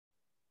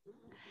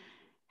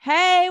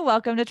Hey,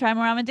 welcome to Try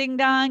More Ding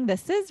Dong.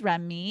 This is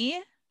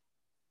Remy.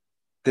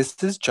 This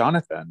is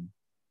Jonathan.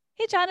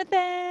 Hey,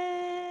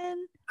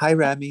 Jonathan. Hi,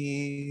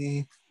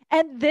 Remy.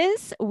 And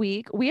this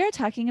week we are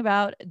talking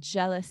about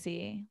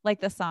jealousy,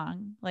 like the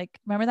song. Like,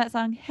 remember that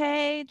song?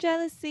 Hey,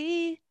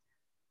 jealousy.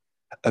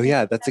 Oh Hey,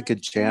 yeah, that's a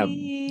good jam.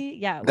 jealousy.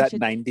 Yeah, we That should.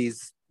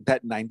 90s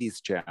that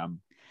 90s jam.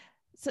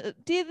 So,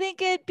 do you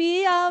think it'd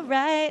be all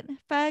right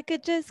if I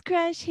could just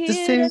crash Just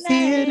here to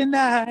here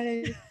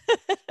tonight? tonight.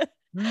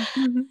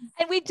 Mhm.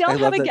 And we I don't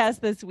have love a that.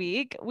 guest this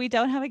week. We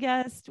don't have a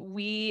guest.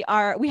 We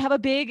have a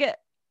big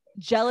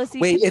jealousy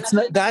Wait, it's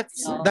confession not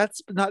to reveal.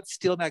 that's not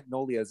Steel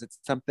Magnolias. It's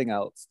something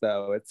else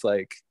though. It's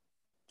like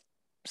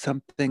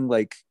something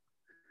like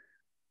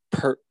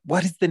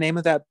what is the name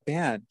of that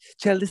band?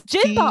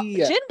 Jealousy.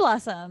 Gin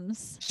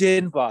blossoms.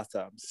 Gin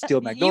Blossoms. Steel You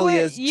were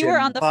Magnolias, you were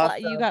Gin on the fly.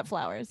 You Blossoms. got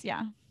flowers.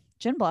 Yeah.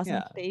 Gin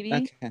blossoms, Yeah. baby.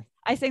 Okay.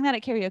 I sang that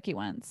at karaoke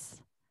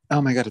once.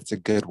 Oh my god, it's a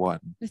good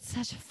one. It's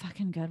such a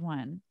fucking good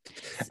one.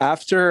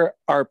 After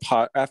our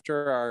podcast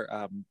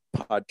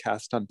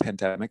on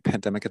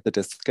pandemic at the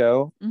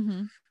disco,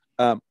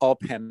 Mm-hmm. all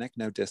panic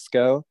no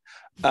disco,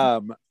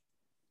 um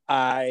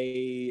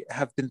I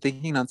have been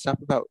thinking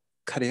nonstop about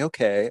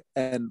karaoke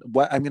and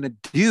what I'm gonna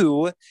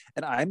do,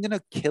 and I'm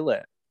gonna kill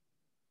it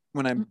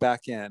when I'm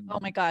back Oh in.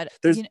 my God.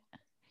 There's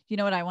You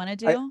know what I want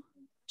to I do?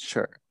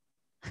 Sure.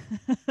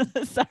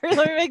 Sorry,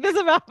 let me make this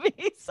about me.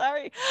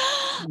 Sorry.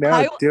 No,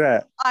 I do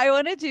it. I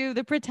want to do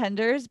the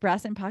Pretenders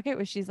Brass in Pocket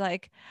where she's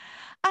like,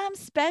 I'm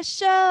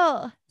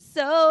special,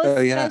 so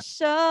Oh yeah.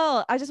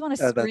 special. I just want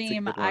to Oh, that's a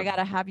scream, good I one.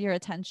 gotta have your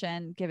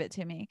attention. Give it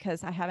to me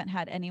because I haven't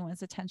had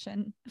anyone's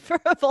attention for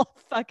a full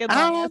fucking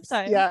long ass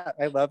time. Yeah,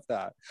 I love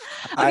that.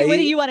 Okay, what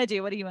do I you want to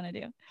do? What do you want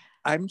to do?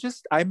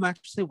 I'm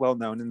actually well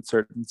known in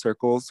certain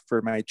circles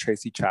for my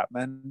Tracy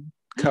Chapman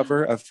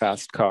cover of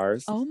Fast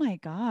Cars. Oh my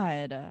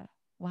God.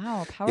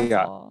 Wow, Yeah,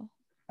 powerful.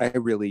 I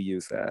really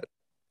use it.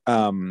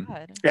 Oh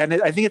my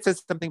God. I think it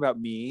says something about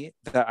me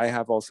that I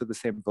have also the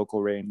same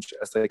vocal range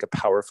as like a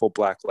powerful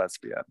Black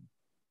lesbian.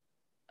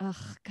 Ugh,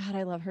 God,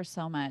 I love her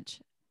so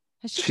much.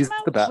 Has she come She's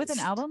the out with an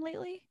best. album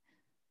lately?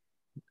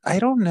 I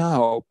don't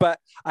know, but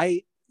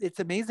I it's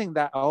amazing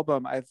that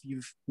album. I've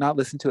You've not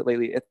listened to it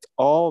lately. It's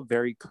all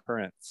very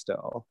current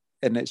still.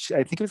 And I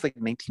think it was like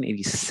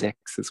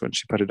 1986 is when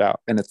she put it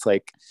out, and it's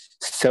like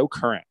so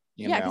current,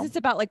 you Yeah, because know? it's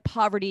about like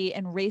poverty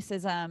and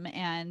racism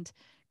and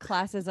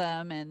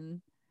classism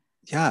and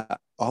Yeah,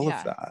 all of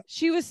yeah. that.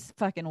 She was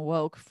fucking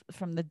woke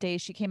from the day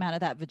she came out of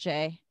that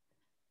vajay.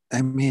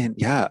 I mean,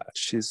 yeah,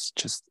 she's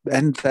just,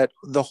 and that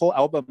the whole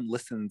album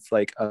listens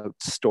like a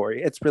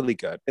story. It's really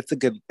good. It's a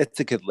good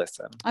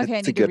listen. Okay, I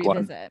It's a need to good one.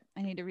 revisit.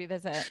 I need to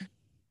revisit.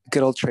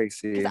 Good old Because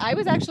Tracy. I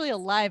was actually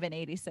alive in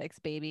 86,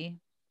 baby.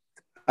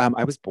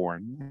 I was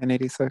born in You were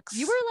 86.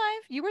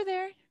 alive. You were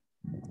there.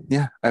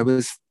 Yeah, I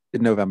was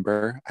in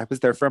November. I was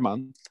there for a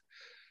month.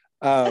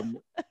 Um,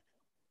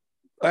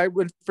 I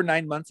went for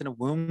 9 months in a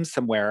womb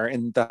somewhere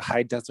in the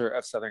high desert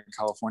of Southern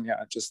California,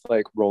 just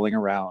like rolling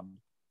around.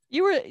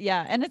 You were,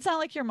 yeah. And it's not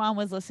like your mom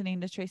was listening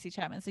to Tracy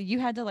Chapman. So you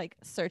had to like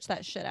search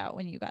that shit out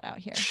when you got out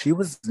here. She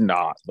was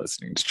not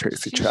listening to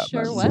Tracy She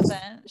Chapman. sure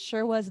wasn't.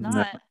 Sure was No.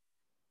 not.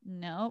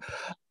 Nope.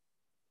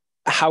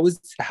 How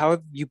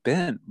have you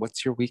been?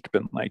 What's your week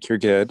been like? You're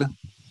good.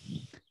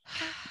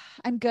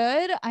 I'm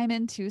good. I'm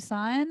in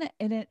Tucson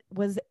and it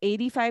was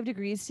 85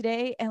 degrees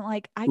today. And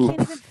like,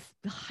 Oof.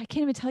 I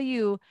can't even tell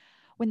you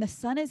when the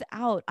sun is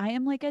out, I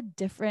am like a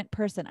different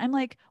person. I'm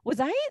like, was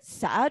I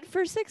sad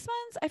for 6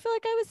 months? I feel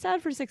like I was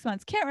sad for 6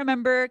 months. Can't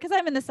remember because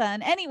I'm in the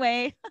sun.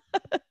 Anyway,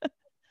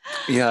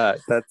 Yeah,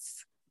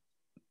 that's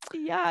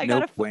yeah,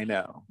 no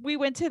bueno. we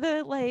went to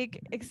the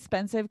like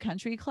expensive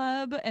country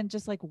club and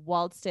just like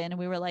waltzed in and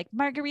we were like,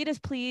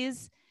 margaritas,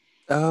 please.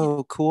 Oh, In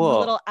the cool.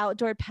 little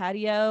outdoor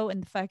patio in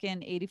the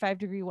fucking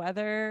 85-degree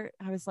weather.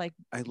 I was like,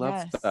 I love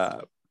yes.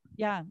 that.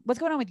 Yeah. What's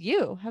going on with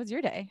you? How's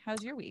your day?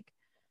 How's your week?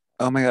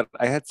 Oh my God,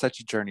 I had such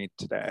a journey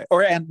today.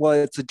 And well,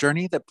 it's a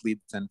journey that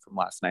bleeds in from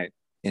last night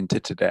into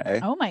today.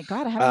 Oh my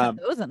God. I haven't had Um,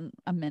 those in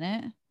a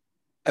minute.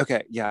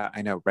 okay, yeah,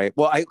 I know, right?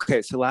 Well,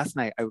 okay, so last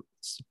night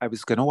I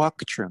was gonna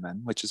walk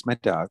Truman, which is my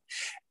dog,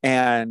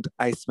 and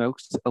I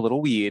smoked a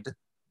little weed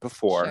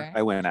before Sure.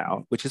 I went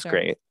out, which is Sure.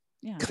 great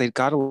Yeah. because I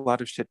got a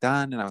lot of shit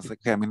done, and I was like,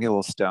 okay, I'm gonna get a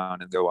little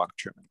stoned and go walk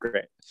Truman.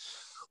 Great.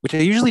 Which I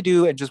usually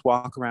do and just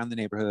walk around the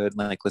neighborhood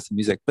and like listen to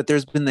music. But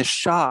there's been this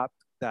shop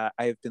that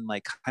I've been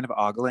like kind of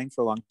ogling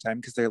for a long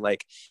time because they're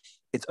like,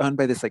 it's owned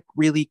by this like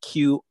really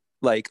cute,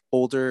 like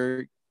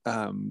older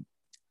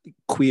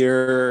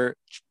queer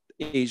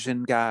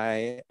Asian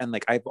guy. And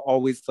like I've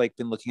always like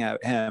been looking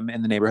at him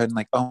in the neighborhood and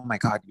like, oh my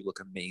God, you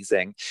look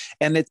amazing.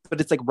 But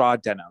it's like raw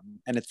denim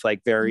and it's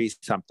like very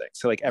something.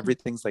 So like Mm,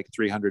 everything's like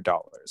 $300,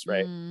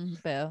 right?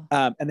 boo.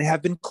 And they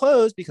have been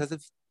closed because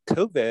of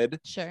COVID.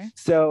 Sure.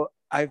 So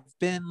I've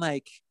been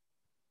like,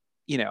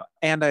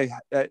 and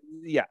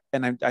yeah,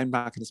 and I'm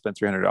not going to spend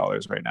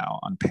 $300 right now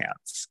on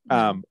pants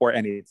No. or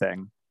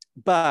anything.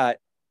 But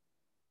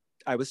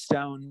I was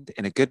stoned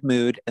in a good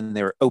mood, and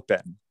they were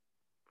open,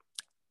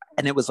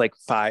 and it was like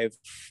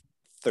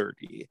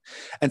 30.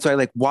 And so I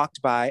like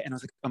walked by and I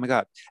was like, oh my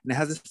God. And it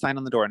has this sign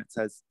on the door and it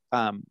says,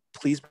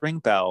 please ring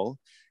bell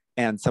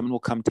and someone will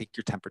come take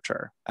your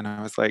temperature. And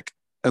I was like,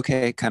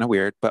 okay, kind of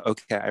weird, but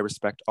okay, I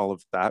respect all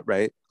of that,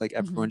 right? Like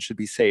everyone should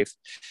be safe.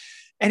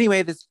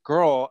 Anyway, this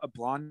girl, a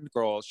blonde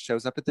girl,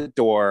 shows up at the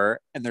door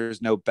and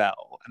there's no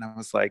bell. And I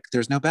was like,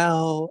 there's no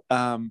bell,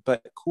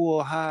 but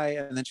cool, hi.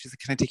 And then she's like,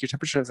 can I take your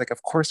temperature? I was like,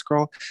 of course,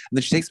 girl. And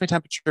then she takes my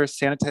temperature,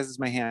 sanitizes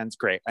my hands.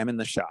 Great, I'm in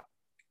the shop.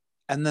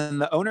 And then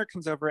the owner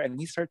comes over and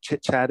we start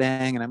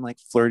chit-chatting and I'm like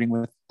flirting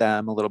with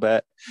them a little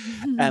bit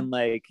and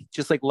like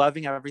just like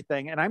loving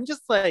everything. And I'm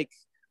just like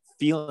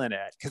feeling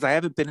it because I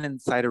haven't been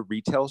inside a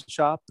retail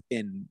shop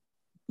in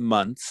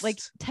months. Like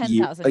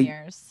 10,000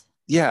 years.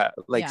 Yeah,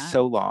 like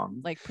so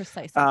long. Like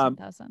precisely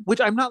 10,000. Which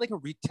I'm not like a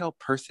retail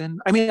person.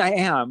 I mean, I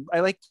am.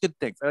 I like good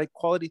things. I like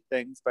quality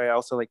things, but I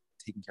also like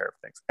taking care of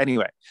things.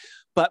 Anyway,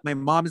 but my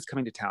mom is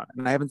coming to town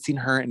and I haven't seen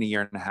her in a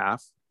year and a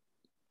half.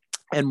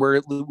 And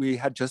we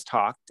had just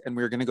talked and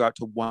we were going to go out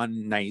to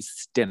one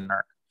nice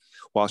dinner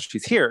while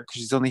she's here because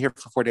she's only here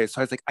for 4 days.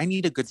 So I was like, I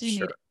need a good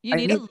shirt. You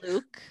need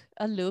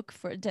a look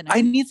for dinner.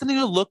 I need something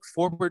to look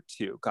forward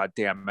to. God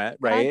damn it.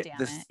 Right. God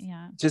damn it.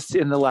 Yeah. Just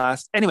in the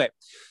last, anyway.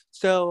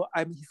 So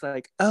he's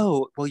like,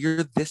 oh, well,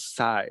 you're this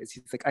size.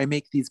 He's like, I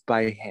make these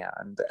by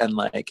hand and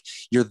like,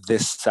 you're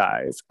this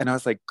size. And I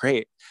was like,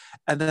 great.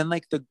 And then I'm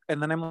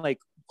like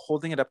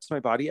holding it up to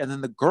my body. And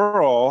then the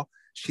girl,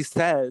 she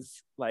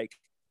says like,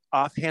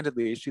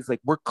 offhandedly, she's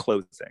like, we're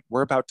closing.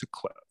 We're about to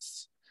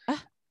close.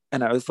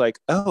 And I was like,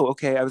 oh,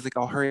 okay. I was like,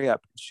 I'll hurry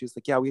up. She's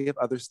like, yeah, we have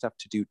other stuff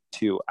to do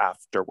too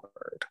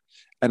afterward.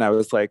 And I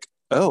was like,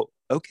 oh,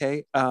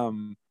 okay.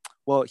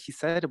 Well, he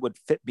said it would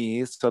fit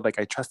me. So like,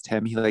 I trust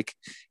him. He like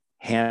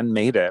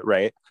handmade it.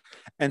 Right.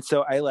 And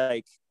so I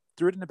like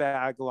threw it in a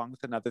bag along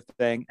with another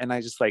thing. And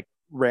I just like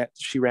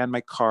she ran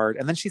my card.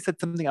 And then she said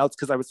something else.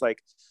 Cause I was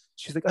like,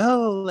 she's like,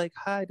 oh, like,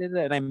 hi,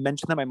 and I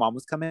mentioned that my mom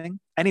was coming.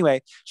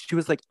 Anyway, she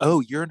was like, oh,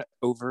 you're an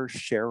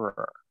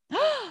oversharer.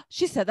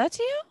 She said that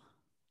to you?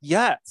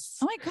 Yes.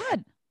 Oh my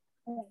God.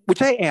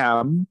 Which I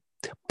am,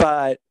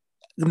 but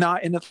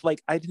not in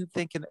like, I didn't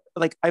think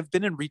like, I've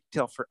been in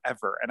retail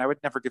forever and I would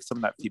never give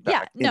someone that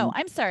feedback. Yeah, no,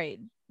 I'm sorry.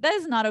 That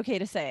is not okay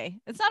to say.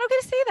 It's not okay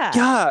to say that.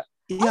 Yeah.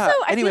 Also,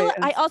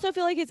 I also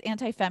feel like it's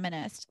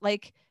anti-feminist.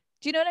 Like,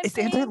 do you know what I'm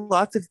saying? It's anti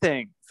lots of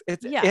things.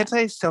 It's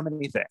anti so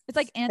many things. It's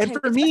like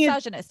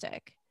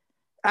misogynistic.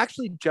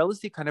 Actually,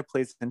 jealousy kind of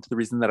plays into the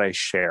reason that I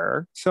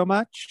share so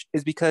much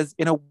is because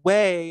in a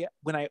way,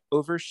 when I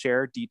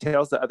overshare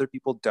details that other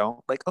people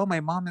don't, like, oh,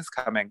 my mom is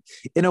coming.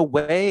 In a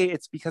way,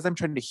 it's because I'm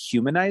trying to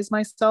humanize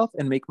myself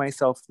and make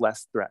myself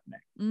less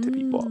threatening to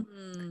people.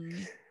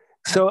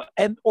 So,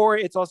 or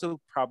it's also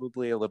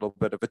probably a little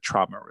bit of a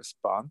trauma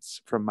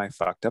response from my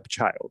fucked up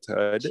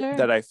childhood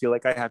that I feel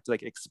like I have to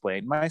like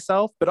explain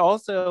myself, but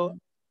also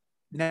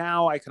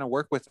now I kind of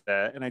work with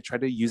it and I try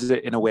to use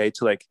it in a way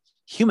to like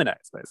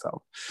humanize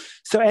myself.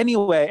 So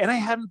anyway, and I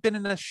haven't been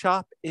in a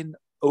shop in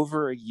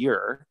over a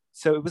year.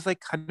 So it was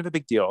like kind of a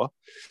big deal.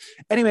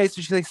 Anyway,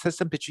 so she like says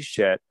some bitchy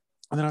shit.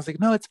 And then I was like,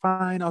 no, it's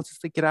fine. I'll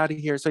just like get out of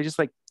here. So I just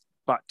like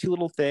bought 2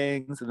 little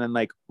things and then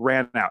like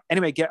ran out.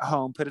 Anyway, get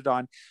home, put it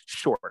on,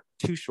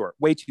 too short,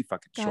 way too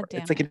fucking short.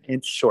 It's like an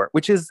inch short,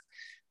 which is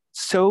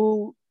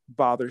so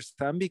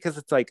bothersome because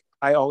it's like,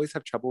 I always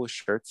have trouble with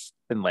shirts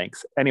and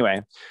lengths.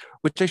 Anyway,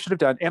 which I should have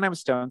done. And I was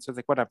stoned. So I was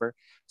like, whatever.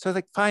 So I was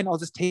like, fine, I'll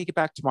just take it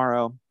back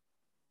tomorrow.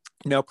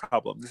 No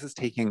problem.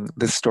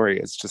 This story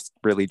is just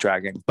really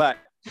dragging, but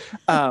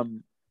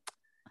I'm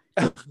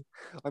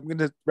going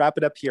to wrap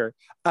it up here.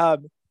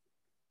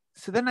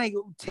 So then I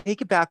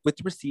take it back with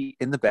the receipt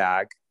in the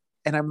bag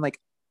and I'm like,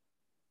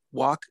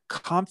 walk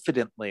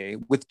confidently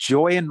with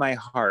joy in my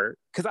heart.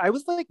 Cause I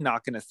was like,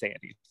 not going to say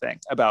anything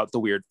about the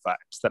weird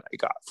vibes that I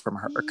got from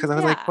her. Cause I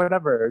was like,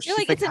 whatever. You're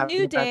like, it's a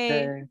new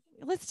day.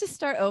 Let's just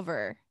start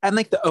over. And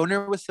like the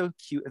owner was so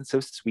cute and so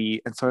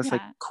sweet. And so I was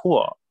like,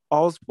 cool,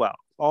 all's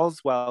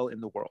well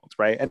in the world.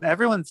 Right. And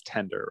everyone's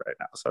tender right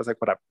now. So I was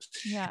like, whatever.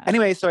 Yeah.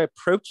 Anyway, so I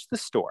approached the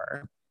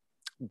store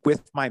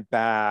with my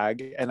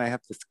bag and I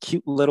have this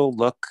cute little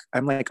look.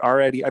 I'm like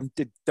I'm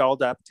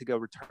dolled up to go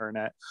return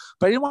it,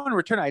 but I didn't want to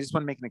return it. I just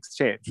want to make an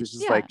exchange, which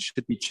is like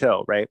should be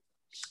chill, right?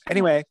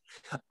 Anyway,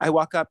 I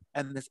walk up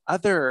and this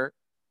other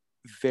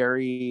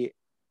very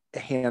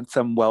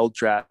handsome,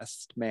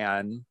 well-dressed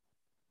man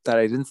that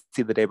I didn't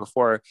see the day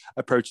before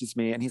approaches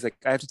me and he's like,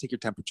 I have to take your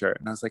temperature.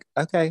 And I was like,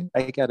 okay,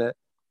 I get it.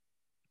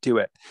 Do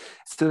it.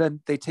 So then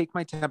they take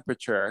my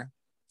temperature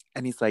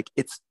and he's like,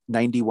 it's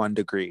 91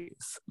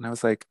 degrees. And I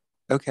was like,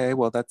 okay,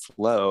 well, that's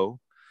low.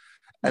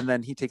 And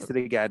then he takes it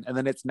again, and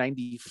then it's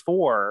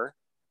 94.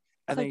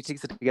 And then he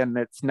takes it again, and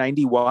it's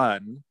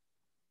 91.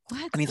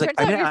 What? And he's Turns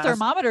like, out your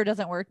thermometer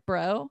doesn't work,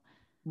 bro.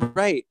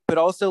 Right. But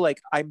also,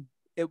 like,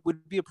 it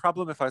would be a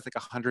problem if I was like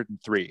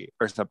 103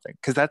 or something,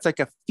 because that's like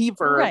a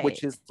fever,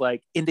 which is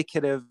like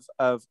indicative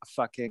of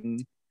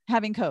fucking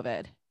having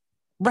COVID.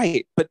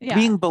 Right. But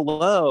being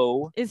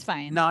below is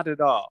fine. Not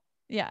at all.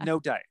 Yeah. No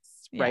dice.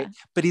 Right.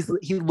 But he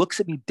looks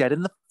at me dead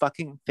in the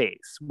fucking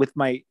face with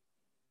my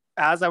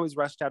as I was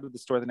rushed out of the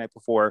store the night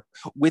before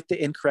with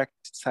the incorrect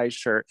size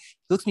shirt. He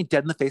looks me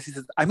dead in the face. He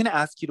says, I'm going to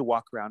ask you to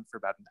walk around for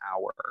about an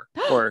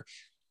hour.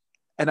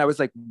 And I was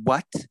like,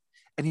 what?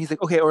 And he's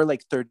like, okay, or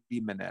like 30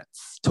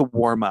 minutes to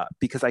warm up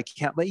because I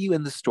can't let you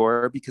in the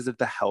store because of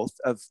the health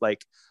of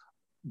like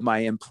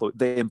the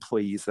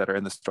employees that are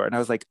in the store. And I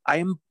was like, I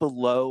am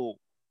below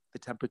the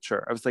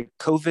temperature. I was like,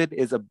 COVID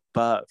is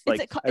above.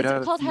 Like,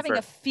 it's called having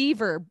a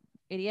fever,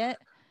 idiot.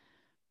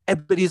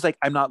 But he's like,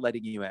 I'm not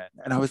letting you in.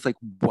 And I was like,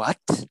 what?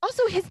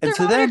 Also, his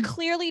thermometer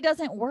clearly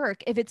doesn't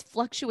work if it's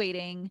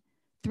fluctuating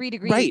 3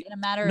 degrees in a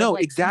matter of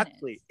like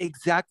exactly.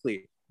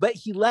 But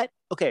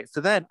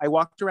so then I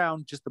walked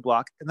around just the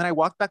block and then I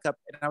walked back up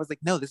and I was like,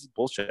 no, this is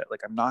bullshit.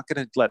 Like, I'm not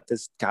going to let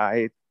this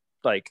guy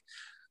like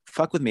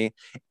fuck with me.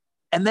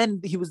 And then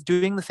he was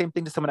doing the same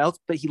thing to someone else,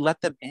 but he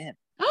let them in.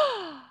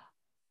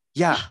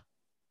 Yeah.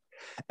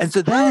 And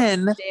so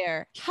then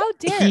how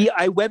dare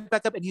I went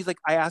back up and he's like,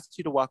 I asked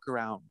you to walk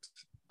around.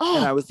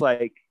 And I was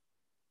like,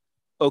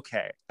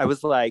 okay. I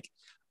was like,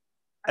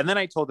 and then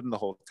I told him the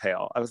whole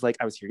tale. I was like,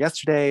 I was here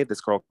yesterday.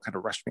 This girl kind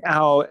of rushed me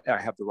out. I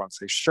have the wrong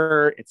size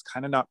shirt. It's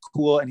kind of not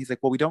cool. And he's like,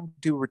 well, we don't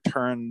do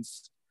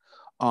returns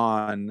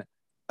on,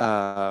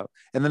 and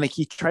then like,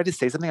 he tried to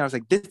say something. I was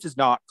like, this is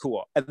not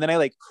cool. And then I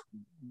like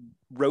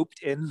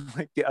roped in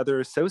like the other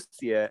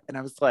associate and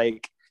I was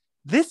like,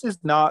 this is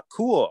not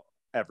cool,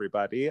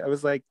 everybody. I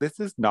was like, this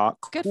is not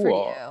cool. Good for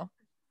you.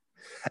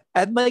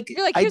 And like,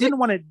 I didn't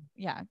want to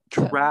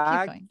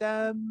drag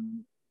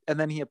them. And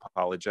then he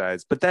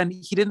apologized, but then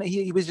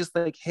he was just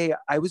like, hey,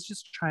 I was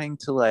just trying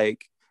to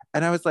like,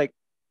 and I was like,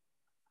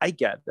 I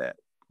get it,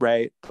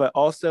 right? But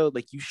also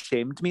like, you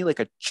shamed me like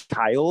a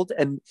child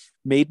and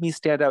made me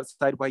stand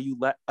outside while you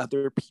let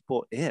other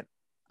people in.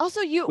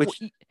 Also, your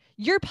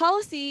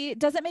policy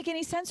doesn't make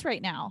any sense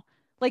right now.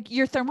 Like,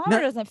 your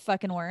thermometer doesn't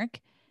fucking work.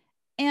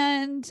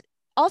 And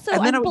also,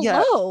 I'm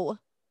below.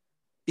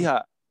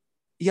 Yeah.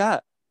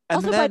 And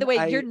also, by the way,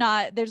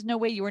 there's no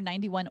way you were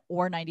 91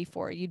 or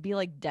 94. You'd be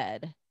like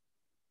dead.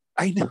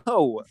 I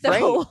know. So,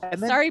 right?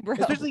 And then, sorry, bro.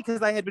 Especially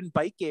because I had been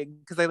biking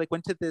because I like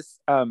went to this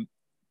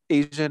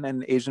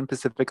Asian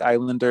Pacific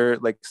Islander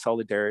like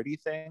solidarity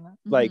thing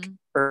like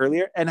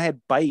earlier, and I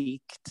had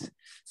biked.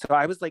 So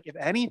I was like, if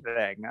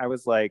anything, I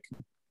was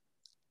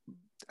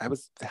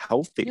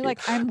healthy. You're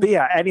like, but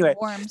yeah, anyway,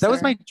 warm, that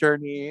was my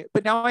journey.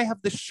 But now I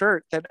have the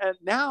shirt and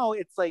now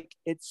it's like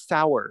it's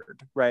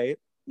soured, right?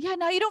 Yeah,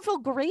 now you don't feel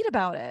great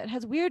about it. It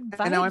has weird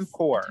vibes and now I'm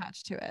poor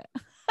attached to it.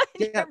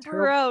 Yeah,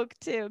 broke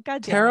too.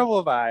 God damn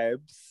terrible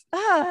vibes.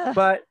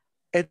 But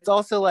it's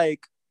also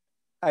like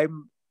Are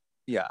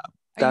you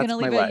gonna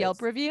leave a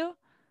Yelp review?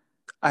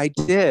 I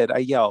did. I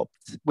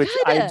Yelped, which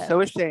I'm so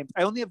ashamed.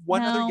 I only have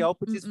one other Yelp,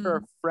 which is for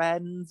a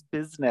friend's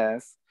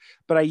business.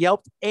 But I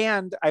Yelped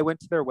and I went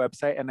to their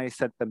website and I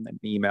sent them an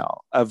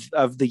email of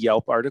the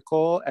Yelp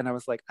article. And I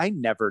was like, I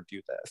never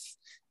do this.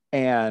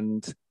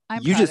 And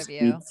you just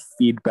need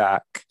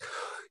feedback.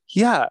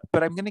 Yeah,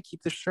 but I'm going to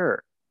keep the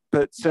shirt.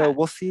 But so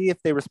we'll see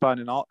if they respond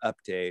and I'll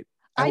update.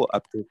 I will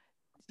update.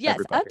 Yes,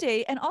 everybody.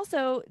 Update. And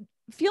also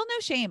feel no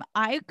shame.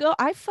 I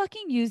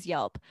fucking use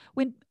Yelp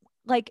when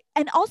like,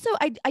 and also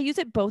I use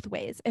it both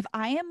ways. If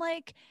I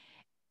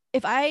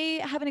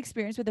have an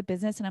experience with a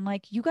business and I'm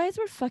like, you guys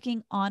were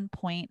fucking on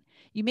point.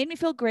 You made me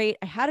feel great.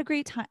 I had a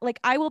great time.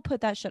 Like, I will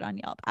put that shit on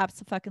Yelp.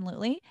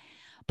 Absolutely.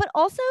 But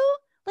also,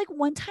 like,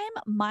 one time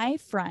my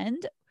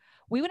friend,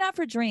 we went out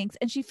for drinks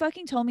and she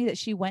fucking told me that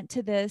she went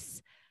to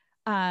this,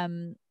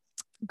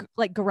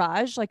 like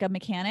garage, like a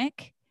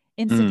mechanic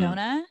in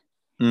Sedona,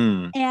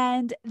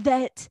 and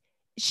that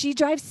she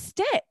drives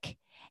stick.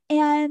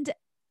 And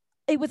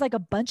it was like a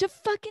bunch of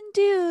fucking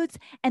dudes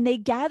and they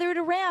gathered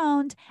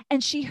around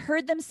and she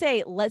heard them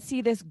say, let's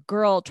see this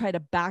girl try to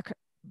back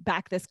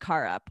this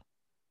car up.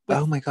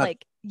 Oh my God.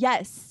 Like,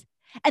 yes.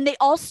 And they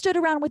all stood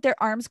around with their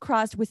arms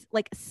crossed with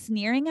like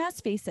sneering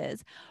ass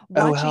faces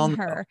watching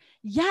her.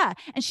 Yeah.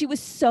 And she was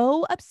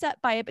so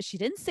upset by it, but she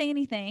didn't say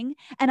anything.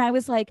 And I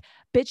was like,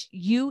 bitch,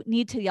 you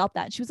need to Yelp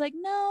that. And she was like,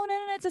 no,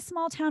 it's a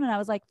small town. And I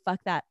was like, fuck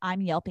that. I'm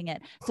Yelping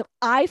it. So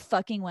I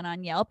fucking went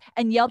on Yelp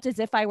and Yelped as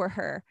if I were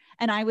her.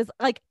 And I was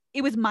like,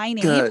 it was my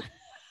name.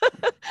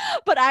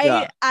 But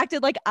I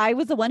acted like I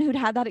was the one who'd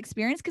had that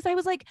experience because I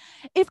was like,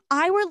 if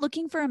I were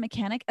looking for a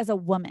mechanic as a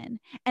woman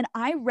and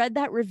I read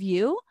that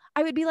review,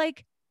 I would be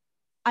like,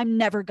 I'm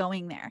never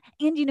going there.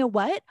 And you know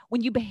what?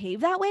 When you behave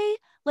that way,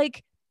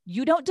 like,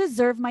 you don't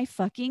deserve my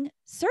fucking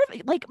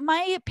service, like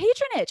my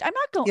patronage. I'm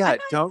not going. Yeah,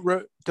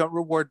 don't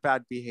reward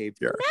bad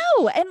behavior.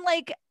 No, and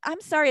like,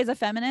 I'm sorry, as a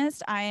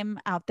feminist, I'm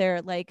out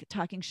there like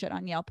talking shit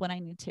on Yelp when I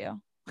need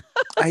to.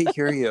 I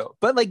hear you.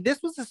 But like, this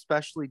was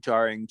especially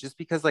jarring just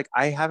because like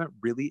I haven't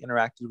really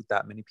interacted with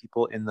that many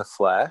people in the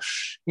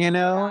flesh, you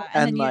know?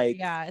 Yeah, and like,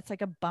 it's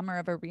like a bummer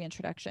of a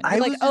reintroduction.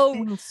 You're like,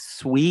 being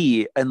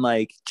sweet and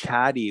like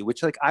chatty,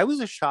 which like I was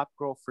a shop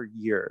girl for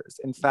years.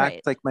 In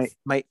fact, like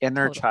my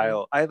inner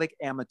child, I like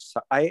am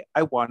I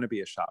want to be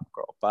a shop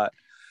girl, but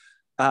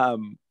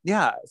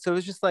Yeah, so it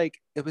was just like,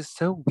 it was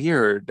so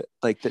weird,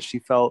 like that she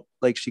felt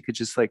like she could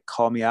just like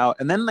call me out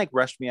and then like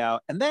rush me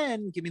out and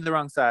then give me the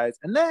wrong size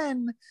and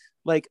then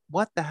like,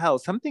 what the hell,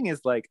 something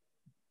is like,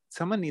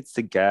 someone needs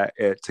to get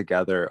it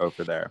together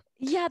over there.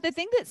 Yeah, the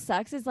thing that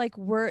sucks is like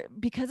we're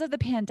because of the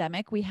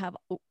pandemic, we have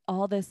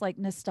all this like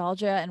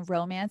nostalgia and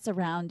romance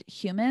around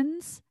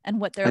humans and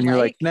what they're and you're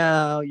like, like.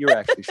 no, you're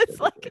actually It's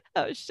like,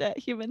 oh shit,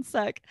 humans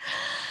suck.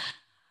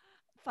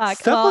 Fuck.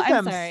 some Well, of I'm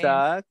them sorry.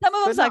 suck, Some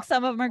of them but suck. not,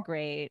 Some of them are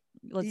great.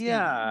 Let's be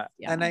yeah. honest.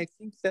 Yeah. And I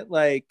think that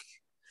like,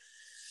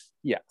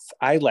 yes,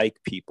 I like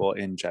people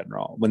in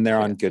general when they're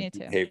True. on good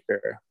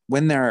behavior,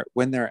 when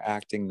they're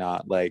acting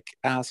not like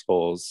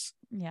assholes.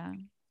 Yeah.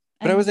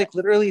 But I was like,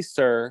 literally,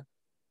 sir,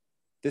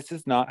 this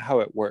is not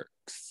how it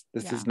works.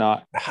 This is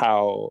not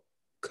how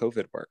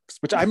COVID works,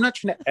 which I'm not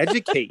trying to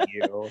educate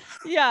you.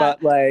 Yeah.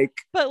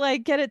 But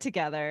like get it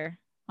together,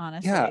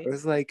 honestly. Yeah, it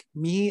was like,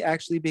 me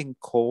actually being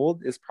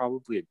cold is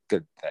probably a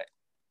good thing.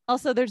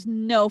 Also, there's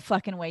no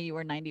fucking way you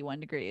were 91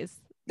 degrees.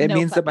 It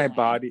means that my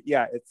body,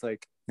 it's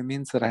like, it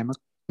means that I'm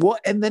well,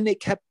 and then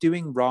it kept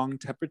doing wrong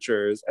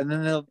temperatures, and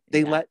then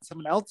they let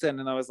someone else in,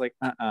 and I was like,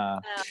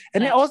 and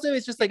it also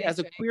is just like, as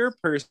a queer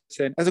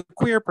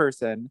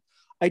person,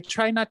 I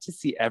try not to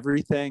see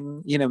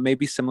everything, you know,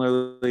 maybe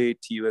similarly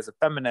to you as a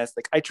feminist,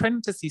 like I try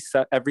not to see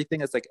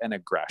everything as like an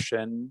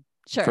aggression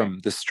from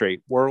the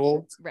straight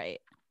world,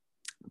 right?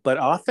 But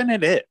often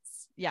it is.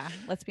 Yeah,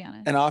 let's be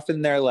honest. And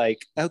often they're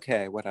like,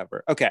 okay,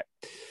 whatever. Okay.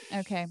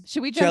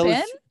 Should we jump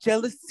in?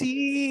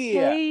 Jealousy.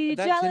 Hey,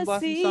 that jealousy. Gin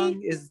Blossom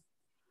song is,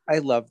 I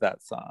love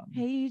that song.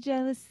 Hey,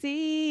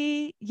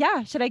 jealousy.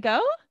 Yeah, should I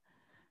go?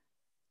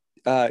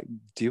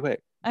 Do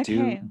it.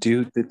 Okay.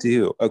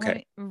 Do.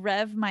 Okay.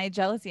 Rev my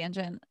jealousy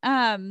engine.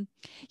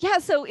 Yeah,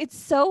 so it's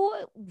so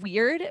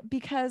weird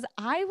because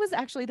I was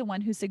actually the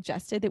one who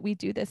suggested that we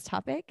do this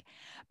topic.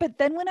 But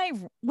then when I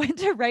went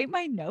to write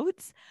my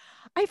notes,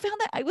 I found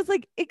that I was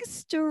like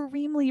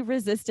extremely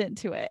resistant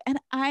to it. And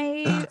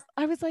I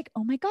was like,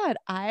 oh my God,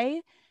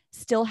 I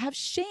still have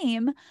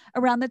shame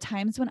around the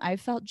times when I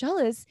felt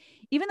jealous,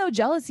 even though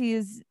jealousy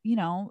is, you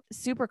know,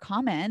 super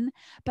common.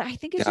 But I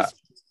think it's just,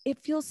 it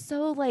feels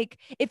like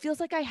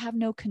I have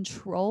no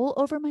control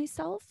over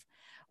myself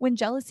when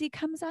jealousy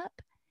comes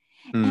up.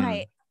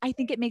 And I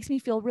think it makes me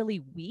feel really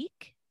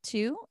weak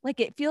too.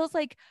 Like it feels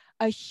like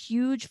a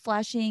huge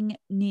flashing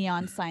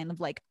neon sign of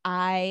like,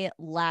 I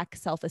lack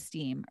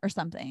self-esteem or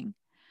something.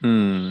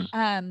 But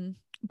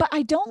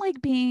I don't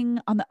like being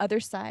on the other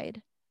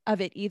side of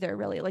it either,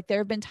 really. Like there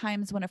have been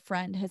times when a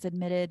friend has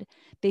admitted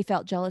they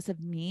felt jealous of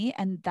me,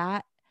 and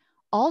that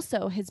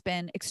also has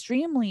been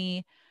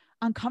extremely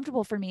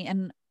uncomfortable for me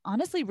and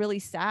honestly really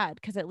sad,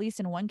 because at least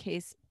in one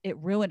case it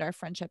ruined our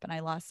friendship and I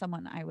lost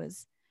someone I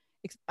was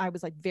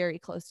like very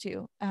close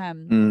to.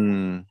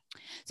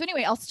 So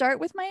anyway, I'll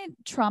start with my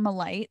trauma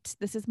light.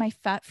 This is my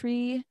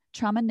fat-free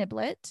trauma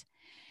niblet.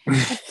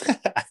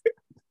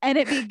 And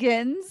it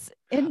begins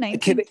in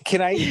 19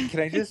 Can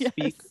I just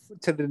speak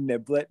to the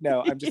niblet?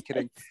 No, I'm just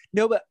kidding.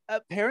 No, but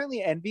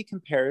apparently envy,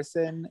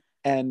 comparison,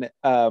 and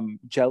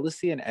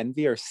jealousy and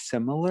envy are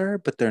similar,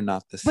 but they're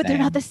not the same. But they're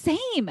not the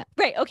same.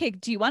 Right. Okay.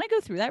 Do you want to go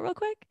through that real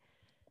quick?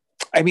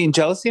 I mean,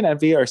 jealousy and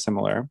envy are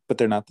similar, but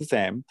they're not the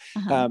same.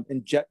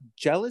 And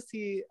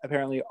jealousy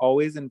apparently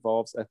always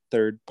involves a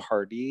third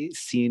party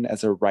seen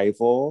as a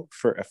rival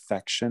for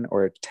affection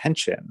or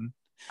attention.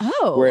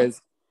 Oh.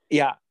 Whereas,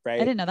 yeah, right.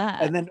 I didn't know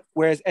that. And then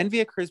whereas envy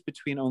occurs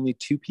between only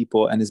two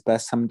people and is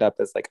best summed up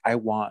as like, I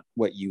want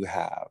what you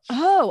have.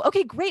 Oh,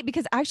 okay, great.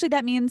 Because actually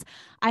that means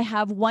I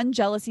have one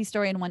jealousy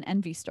story and one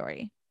envy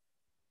story.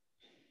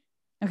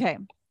 Okay.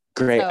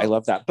 Great. I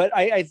love that. But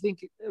I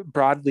think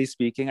broadly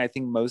speaking, I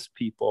think most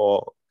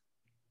people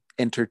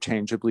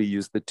interchangeably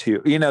use the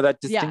two. You know,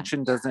 that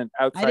distinction doesn't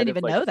outside. I didn't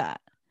even know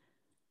that.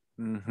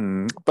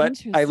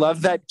 But I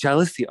love that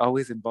jealousy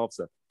always involves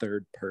a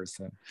third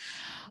person.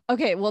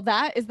 Okay, well,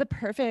 that is the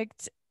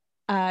perfect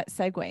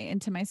segue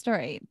into my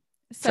story.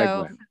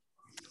 So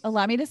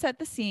allow me to set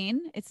the scene.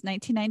 It's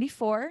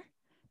 1994.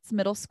 It's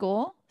middle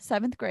school,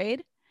 7th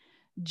grade,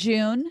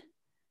 June,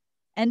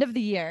 end of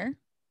the year.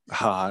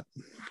 Hot.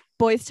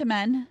 Boyz II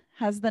Men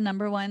has the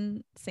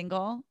 #1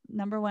 single,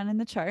 #1 in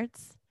the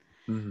charts.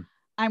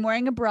 I'm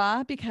wearing a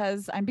bra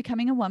because I'm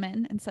becoming a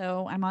woman. And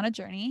so I'm on a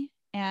journey.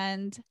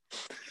 And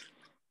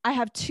I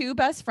have 2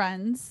 best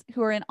friends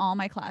who are in all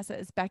my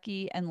classes,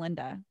 Becky and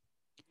Linda.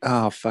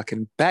 Oh,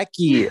 fucking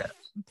Becky. There's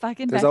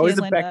Becky always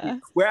a Becky.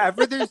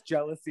 Wherever there's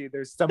jealousy,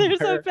 there's somewhere.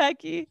 There's a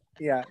Becky.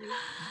 Yeah.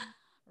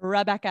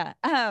 Rebecca.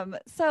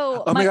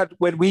 So my God,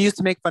 when we used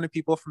to make fun of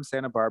people from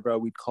Santa Barbara,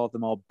 we'd call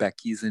them all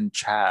Beckys and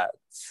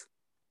Chads.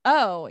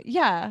 Oh,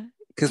 yeah.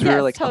 Because we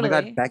were like, totally. Oh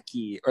my God,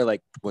 Becky. Or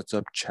like, what's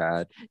up,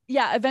 Chad?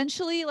 Yeah.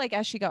 Eventually, like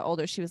as she got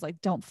older, she was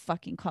like, don't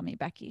fucking call me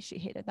Becky. She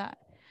hated that.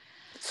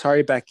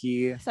 Sorry,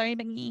 Becky. Sorry,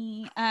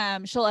 Becky.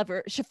 She'll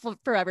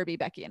forever be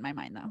Becky in my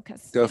mind though.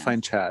 Go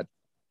find Chad.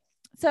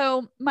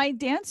 So my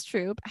dance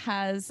troupe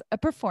has a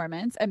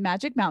performance at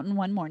Magic Mountain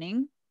one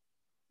morning.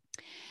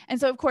 And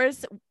so of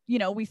course, you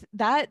know,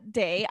 that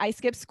day I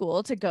skipped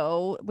school to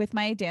go with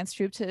my dance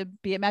troupe to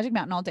be at Magic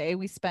Mountain all day.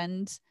 We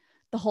spend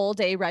the whole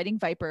day riding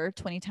Viper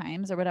 20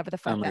 times or whatever the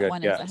fuck that God,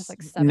 one yes. is. That has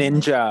like 7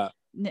 Ninja.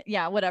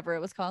 Yeah, whatever it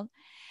was called.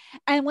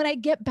 And when I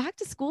get back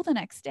to school the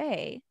next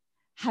day,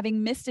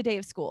 having missed a day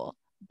of school,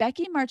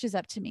 Becky marches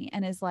up to me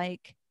and is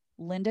like,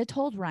 Linda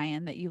told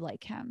Ryan that you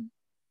like him.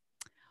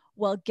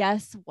 Well,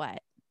 guess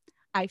what?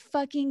 I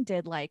fucking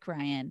did like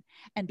Ryan.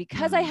 And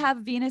because I have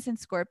Venus in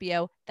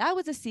Scorpio, that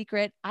was a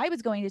secret I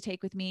was going to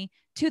take with me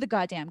to the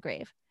goddamn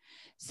grave.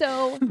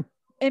 So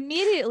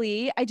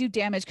immediately I do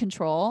damage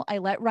control. I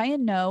let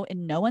Ryan know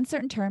in no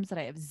uncertain terms that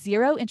I have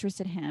zero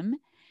interest in him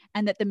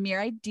and that the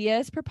mere idea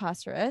is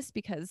preposterous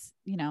because,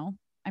 you know,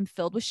 I'm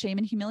filled with shame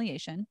and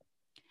humiliation.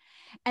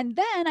 And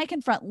then I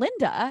confront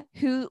Linda,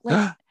 who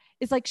like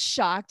is like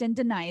shocked and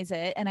denies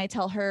it. And I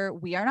tell her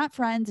we are not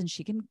friends and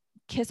she can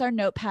kiss our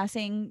note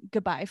passing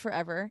goodbye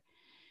forever.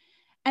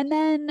 And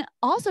then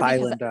also bye,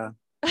 because Linda.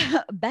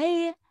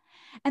 bye.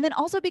 And then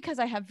also because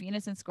I have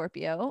Venus in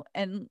Scorpio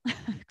and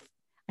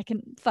I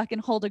can fucking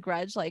hold a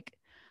grudge like,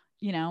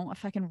 you know, a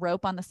fucking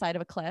rope on the side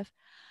of a cliff.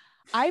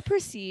 I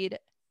proceed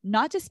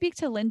not to speak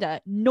to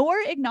Linda nor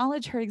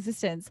acknowledge her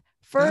existence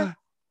for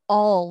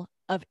all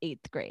of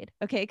 8th grade.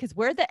 Okay. Cause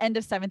we're at the end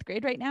of 7th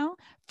grade right now.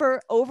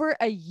 For over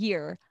a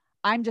year,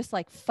 I'm just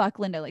like, fuck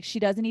Linda. Like she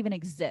doesn't even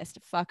exist.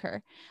 Fuck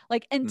her.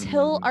 Like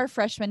until our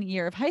freshman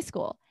year of high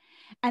school.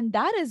 And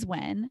that is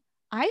when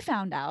I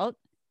found out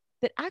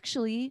that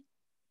actually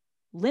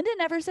Linda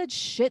never said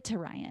shit to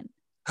Ryan.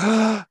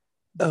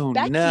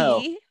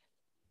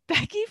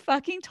 Becky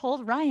fucking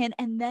told Ryan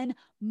and then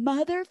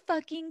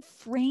motherfucking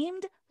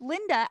framed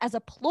Linda as a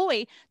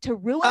ploy to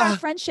ruin our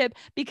friendship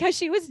because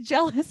she was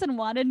jealous and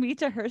wanted me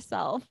to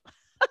herself.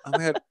 Oh my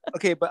God.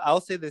 Okay, but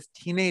I'll say this,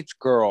 teenage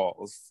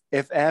girls,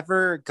 if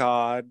ever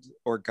God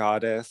or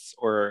goddess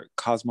or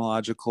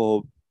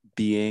cosmological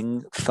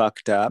being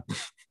fucked up,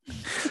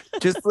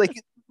 just like,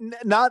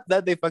 not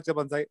that they fucked up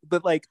on site,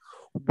 but like,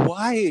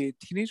 why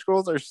teenage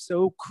girls are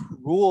so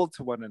cruel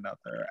to one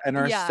another and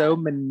are so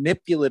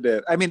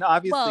manipulative. I mean,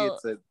 obviously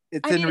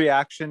it's in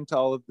reaction to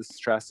all of the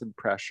stress and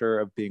pressure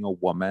of being a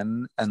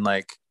woman and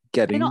like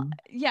getting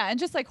and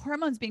just like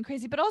hormones being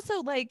crazy, but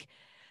also like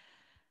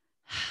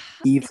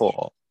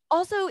evil.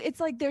 Also, it's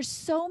like there's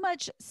so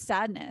much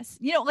sadness,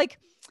 you know, like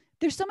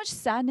there's so much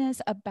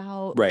sadness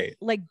about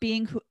like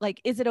being who, like,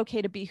 is it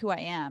okay to be who I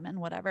am and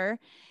whatever.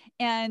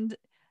 And,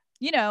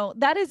 you know,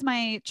 that is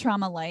my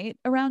trauma light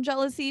around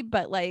jealousy.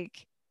 But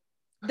like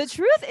the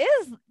truth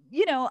is,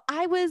 you know,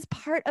 I was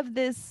part of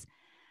this.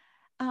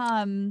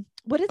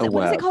 What is it?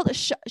 What is it called?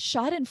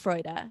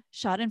 Schadenfreude.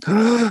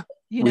 Schadenfreude.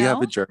 You know? We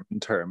have a German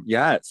term.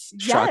 Yes.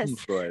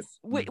 Schadenfreude.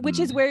 Which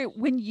is where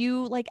when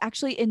you like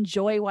actually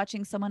enjoy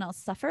watching someone else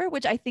suffer,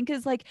 which I think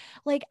is like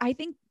I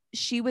think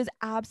she was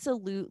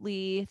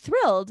absolutely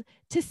thrilled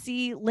to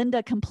see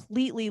Linda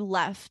completely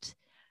left.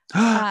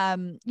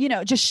 You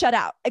know, just shut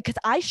out because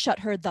I shut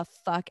her the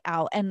fuck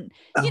out. And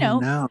you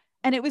know,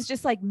 and it was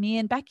just like me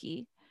and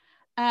Becky.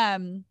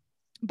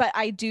 But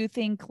I do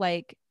think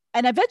like,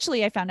 and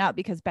eventually I found out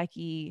because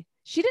Becky,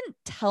 she didn't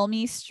tell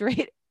me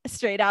straight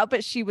out,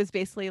 but she was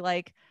basically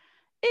like,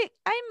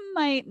 I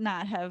might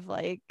not have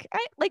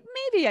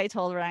maybe I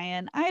told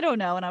Ryan, I don't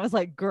know. And I was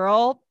like,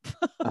 girl.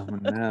 Oh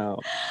no.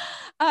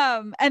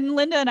 And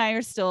Linda and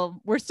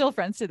we're still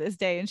friends to this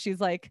day. And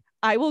she's like,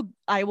 I will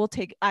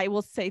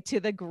say to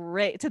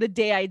the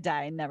day I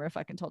die, I never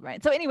fucking told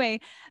Ryan. So anyway,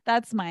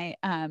 that's my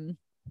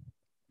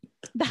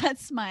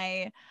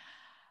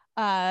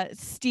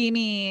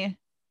steamy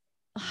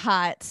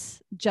hot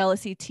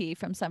jealousy tea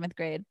from 7th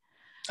grade.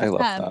 I love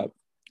that.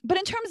 But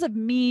in terms of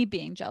me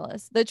being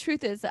jealous, the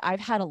truth is that I've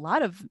had a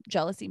lot of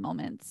jealousy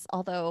moments,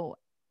 although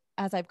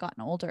as I've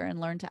gotten older and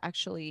learned to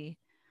actually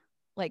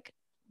like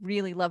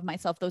really love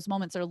myself, those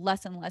moments are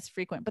less and less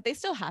frequent, but they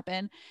still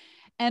happen.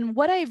 And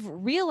what I've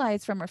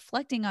realized from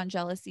reflecting on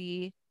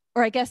jealousy,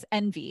 or I guess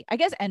envy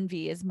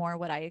is more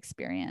what I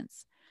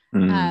experience.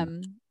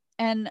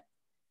 And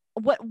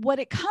what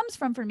it comes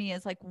from for me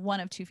is like one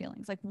of two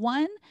feelings. Like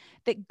one,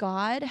 that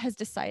God has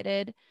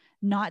decided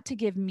not to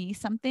give me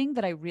something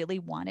that I really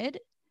wanted,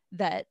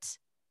 that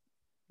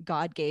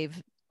God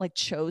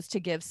chose to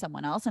give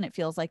someone else, and it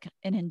feels like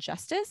an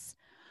injustice.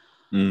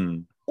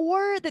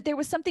 Or that there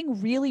was something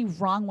really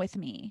wrong with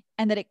me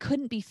and that it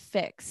couldn't be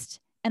fixed.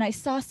 And I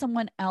saw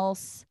someone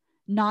else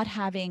not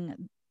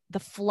having the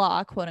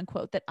flaw, quote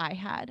unquote, that I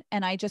had.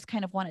 And I just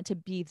kind of wanted to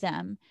be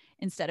them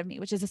instead of me,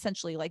 which is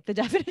essentially like the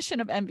definition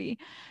of envy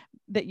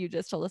that you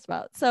just told us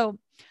about. So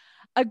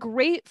a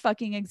great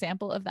fucking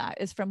example of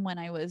that is from when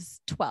I was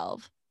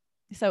 12.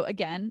 So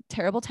again,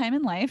 terrible time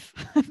in life,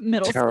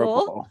 middle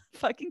school,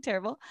 fucking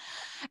terrible.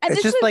 And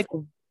it's just like,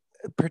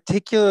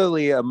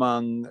 particularly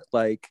among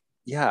like,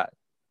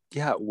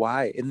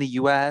 why in the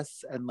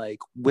US and like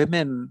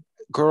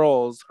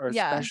girls are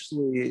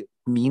especially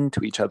mean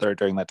to each other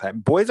during that time.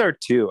 Boys are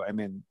too, I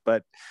mean,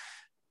 but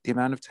the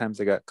amount of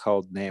times I got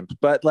called names,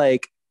 but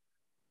like,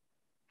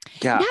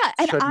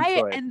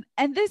 and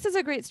this is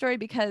a great story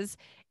because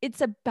it's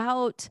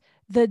about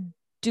the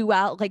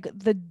dual, like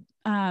the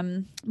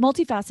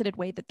multifaceted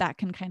way that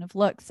can kind of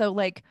look. So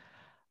like,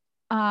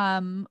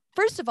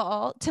 first of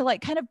all, to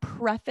like kind of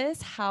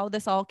preface how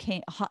this all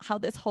came, how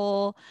this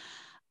whole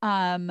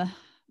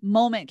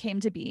moment came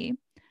to be,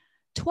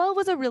 12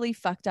 was a really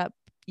fucked up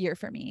year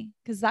for me,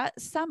 because that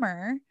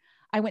summer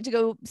I went to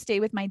go stay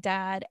with my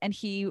dad, and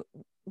he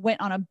went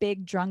on a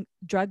big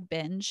drug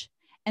binge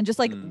and just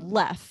like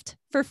left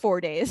for 4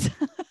 days.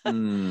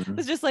 It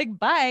was just like,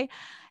 bye.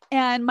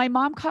 And my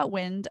mom caught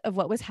wind of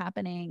what was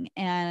happening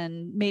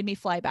and made me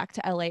fly back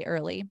to LA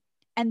early.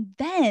 And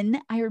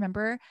then I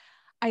remember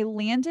I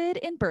landed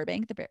in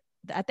Burbank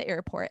at the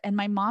airport, and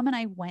my mom and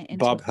I went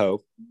into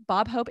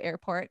Bob Hope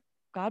Airport.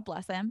 God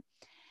bless him.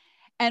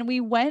 And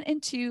we went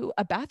into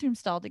a bathroom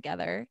stall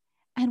together.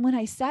 And when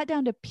I sat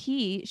down to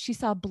pee, she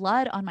saw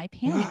blood on my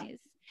panties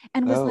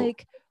and was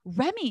like,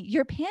 Remy,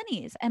 your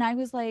panties. And I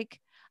was like,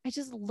 I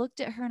just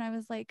looked at her and I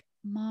was like,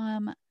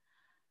 Mom,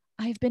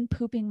 I've been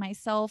pooping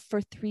myself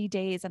for 3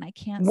 days and I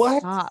can't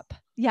stop.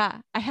 Yeah.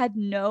 I had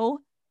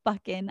no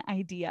fucking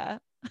idea.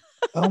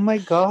 Oh my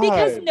God.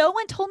 Because no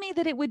one told me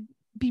that it would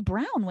be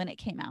brown when it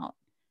came out.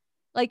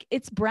 Like,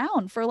 it's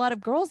brown for a lot of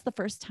girls the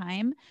first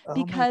time,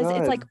 because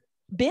it's like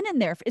been in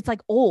there. It's like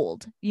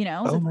old, you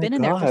know, so it's been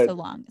in there for so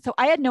long. So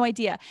I had no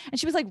idea. And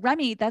she was like,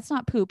 Remy, that's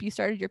not poop. You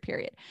started your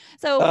period.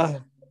 So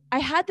I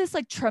had this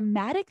like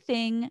traumatic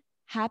thing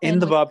happen in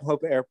the Bob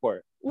Hope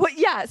Airport. What?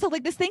 Yeah. So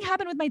like this thing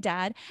happened with my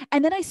dad,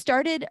 and then I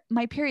started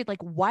my period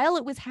like while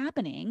it was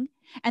happening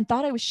and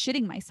thought I was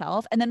shitting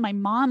myself. And then my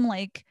mom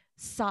like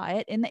saw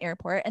it in the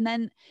airport. And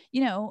then,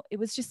 you know, it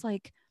was just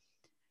like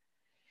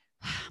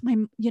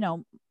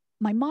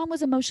my mom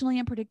was emotionally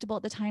unpredictable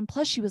at the time.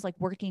 Plus she was like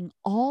working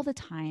all the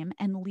time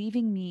and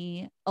leaving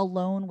me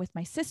alone with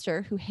my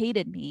sister, who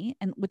hated me,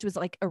 and which was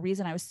like a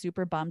reason I was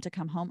super bummed to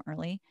come home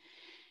early.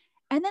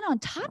 And then on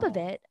top of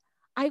it,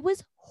 I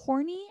was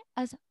horny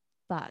as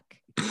fuck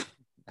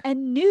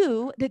and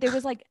knew that there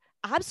was like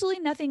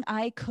absolutely nothing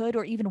I could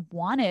or even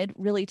wanted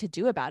really to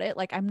do about it.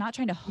 Like, I'm not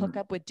trying to hook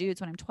up with dudes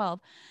when I'm 12,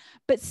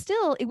 but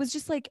still it was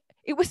just like,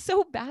 it was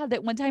so bad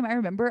that one time I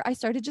remember I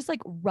started just like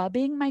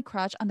rubbing my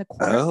crotch on the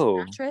corner of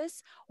the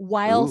mattress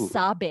while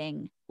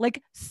sobbing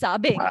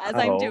as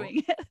I'm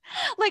doing it.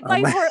 Like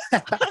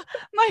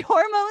my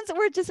hormones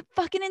were just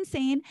fucking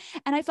insane.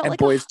 And I felt like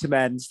Boys to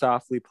Men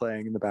softly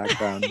playing in the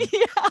background.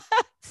 Yeah,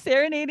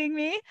 serenading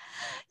me.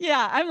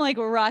 Yeah, I'm like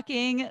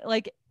rocking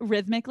like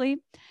rhythmically.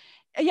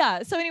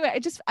 Yeah. So anyway,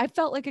 I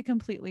felt like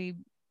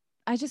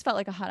I just felt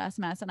like a hot ass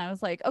mess. And I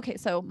was like, okay,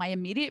 so my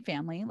immediate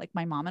family, like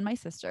my mom and my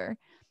sister,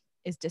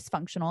 is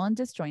dysfunctional and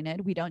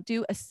disjointed. We don't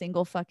do a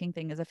single fucking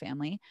thing as a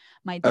family.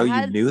 My dad. Oh,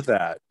 you knew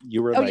that.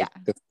 You were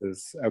this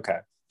is okay.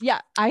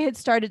 Yeah. I had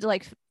started to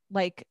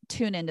like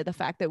tune into the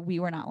fact that we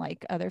were not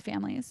like other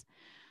families.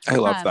 I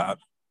love that.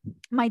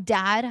 My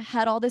dad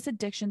had all this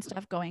addiction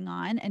stuff going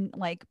on, and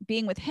like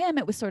being with him,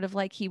 it was sort of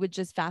like he would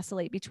just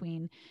vacillate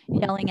between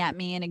yelling at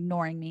me and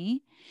ignoring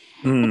me.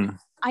 And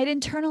I'd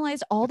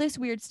internalized all this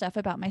weird stuff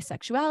about my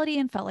sexuality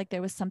and felt like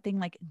there was something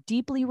like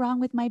deeply wrong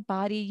with my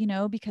body, you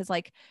know, because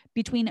like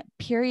between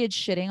period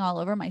shitting all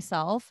over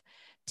myself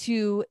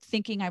to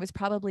thinking I was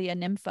probably a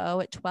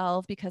nympho at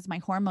 12 because my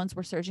hormones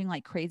were surging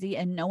like crazy,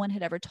 and no one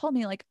had ever told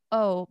me like,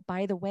 oh,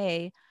 by the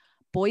way,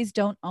 boys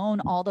don't own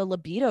all the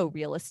libido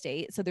real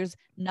estate. So there's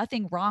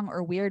nothing wrong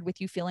or weird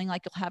with you feeling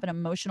like you'll have an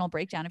emotional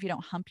breakdown if you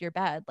don't hump your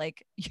bed.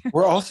 Like,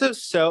 we're also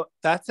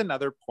that's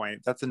another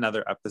point. That's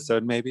another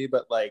episode maybe,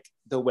 but like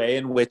the way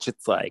in which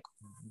it's like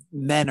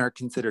men are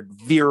considered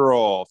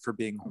virile for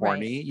being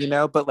horny, you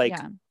know, but like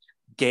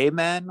gay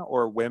men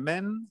or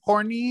women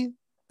horny,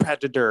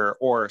 predator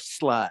or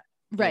slut,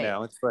 you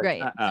know, it's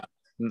like,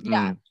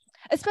 yeah.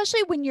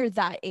 Especially when you're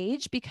that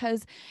age,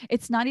 because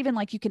it's not even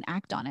like you can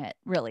act on it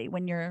really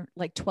when you're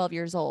like 12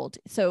 years old.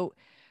 So,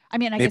 I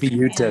mean, I maybe guess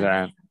you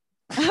didn't.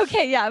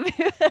 Okay. Yeah.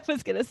 I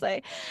was going to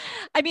say,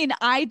 I mean,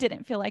 I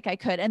didn't feel like I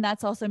could. And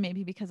that's also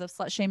maybe because of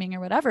slut shaming or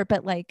whatever,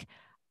 but like,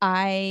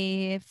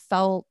 I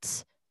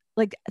felt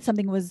like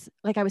something was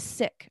like, I was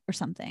sick or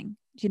something.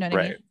 Do you know what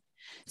I mean?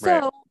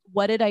 So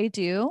what did I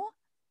do?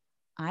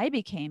 I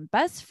became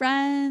best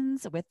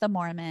friends with the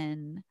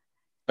Mormon.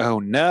 Oh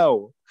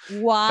no.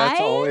 Why?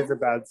 That's always a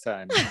bad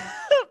sign.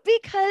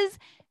 Because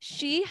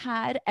she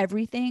had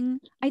everything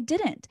I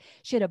didn't.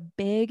 She had a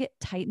big,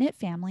 tight-knit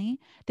family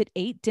that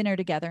ate dinner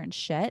together and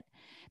shit.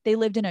 They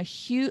lived in a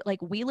huge,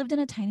 like we lived in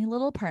a tiny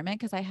little apartment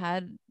because I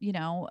had, you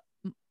know,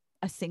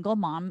 a single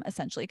mom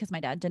essentially because my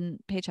dad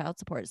didn't pay child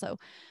support. So,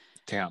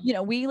 you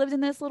know, we lived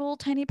in this little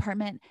tiny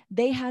apartment.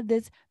 They had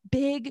this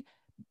big,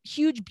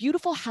 huge,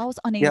 beautiful house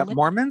on a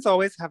Mormons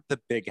always have the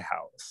big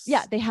house.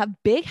 Yeah, they have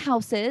big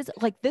houses.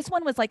 Like this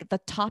one was like the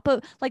top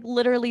of, like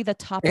literally the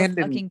top of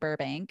fucking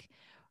Burbank.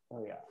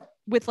 Oh yeah.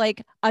 With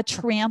like a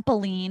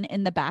trampoline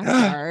in the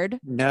backyard.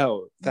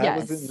 No, that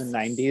was in the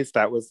 90s.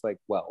 That was like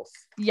wealth.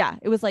 Yeah,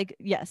 it was like,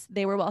 yes,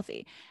 they were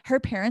wealthy. Her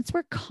parents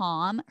were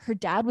calm. Her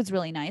dad was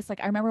really nice.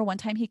 Like I remember one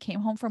time he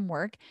came home from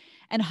work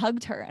and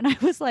hugged her, and I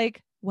was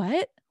like,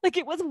 what? Like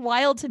it was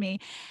wild to me.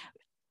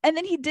 And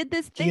then he did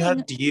this thing. He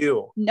hugged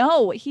you.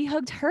 No, he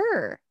hugged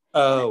her.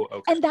 Oh,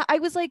 okay. And that I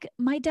was like,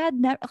 my dad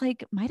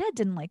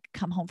didn't like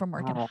come home from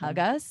work and hug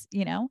us,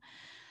 you know?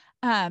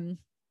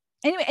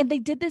 Anyway, and they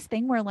did this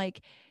thing where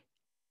like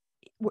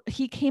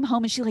he came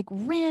home and she like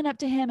ran up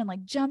to him and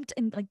like jumped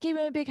and like gave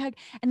him a big hug.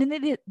 And then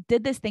they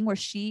did this thing where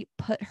she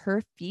put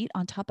her feet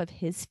on top of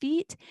his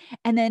feet.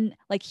 And then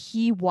like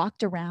he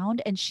walked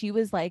around and she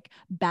was like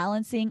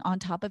balancing on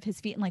top of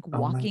his feet and like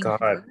walking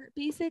her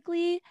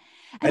basically.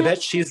 And I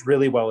bet she's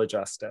really well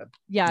adjusted.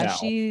 Yeah.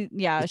 She's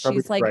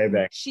like,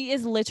 thriving. She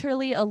is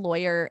literally a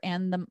lawyer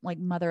and the like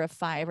mother of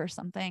 5 or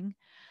something.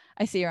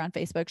 I see her on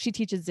Facebook. She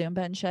teaches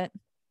Zumba and shit.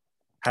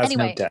 Has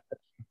no debt.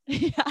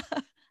 Yeah.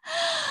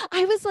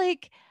 I was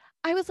like,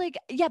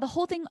 yeah, the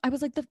whole thing, I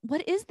was like,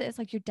 what is this?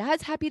 Like, your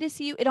dad's happy to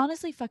see you. It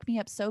honestly fucked me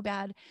up so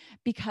bad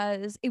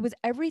because it was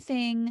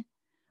everything.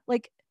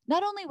 Like,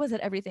 not only was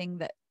it everything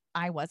that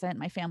I wasn't,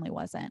 my family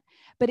wasn't,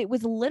 but it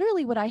was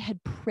literally what I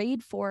had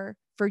prayed for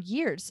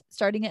years,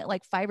 starting at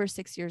like 5 or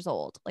 6 years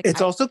old. Like,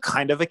 it's also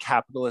kind of a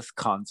capitalist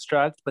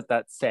construct, but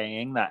that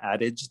saying, that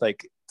adage,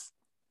 like,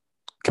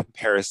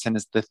 comparison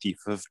is the thief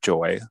of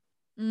joy.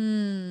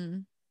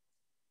 But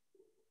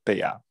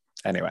yeah,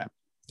 anyway.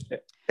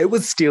 It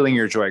was stealing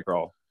your joy,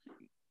 girl.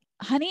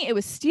 Honey, it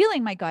was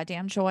stealing my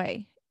goddamn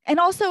joy. And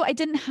also I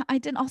didn't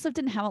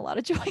have a lot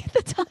of joy at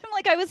the time.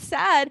 Like, I was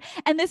sad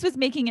and this was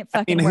making it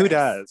fucking worse. Who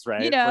does,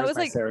 right? You know, it was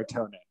like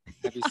serotonin.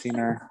 Have you seen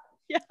her?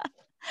 Yeah.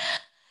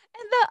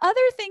 And the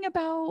other thing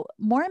about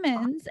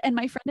Mormons, and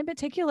my friend in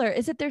particular,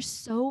 is that they're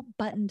so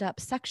buttoned up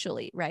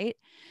sexually, right?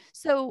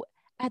 So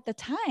at the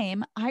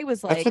time I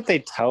was like, that's what they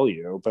tell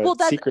you,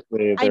 but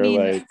secretly they're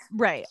like,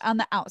 right on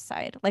the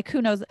outside, like, who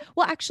knows?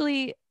 Well,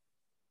 actually,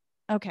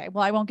 okay,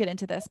 well, I won't get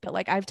into this, but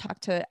like I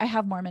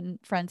have Mormon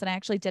friends, and I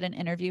actually did an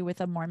interview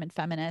with a Mormon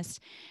feminist,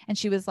 and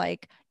she was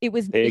like,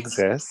 they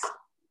exist.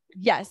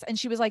 Yes. And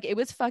she was like, it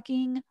was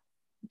fucking.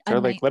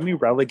 They're like, let me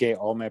relegate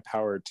all my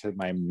power to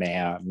my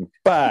man,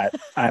 but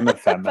I'm a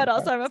feminist. But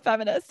also I'm a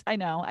feminist. I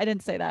know. I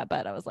didn't say that,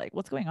 but I was like,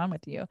 what's going on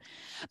with you?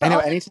 But I know,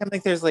 anytime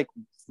like there's like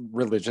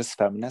religious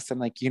feminists, I'm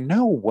like, you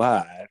know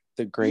what?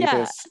 The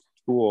greatest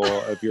tool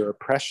of your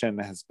oppression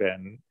has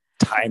been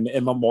time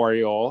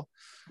immemorial.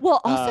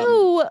 Well,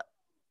 also,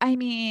 I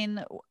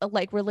mean,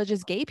 like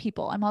religious gay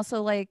people. I'm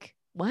also like,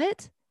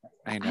 what?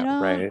 I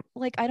know, right?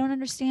 Like, I don't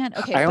understand.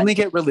 Okay. I only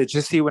get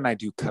religious-y when I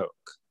do coke.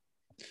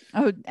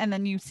 Oh, and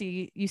then you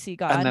see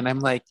God. And then I'm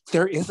like,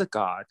 there is a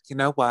God. You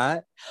know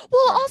what?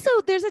 Well, also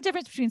there's a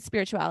difference between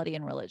spirituality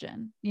and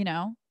religion, you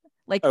know?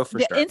 Like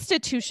the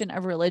institution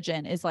of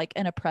religion is like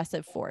an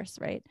oppressive force,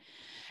 right?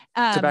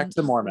 So back to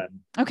the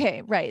Mormon.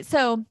 Okay, right.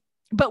 So,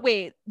 but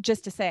wait,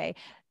 just to say,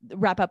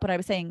 wrap up what I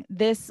was saying,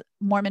 this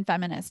Mormon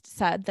feminist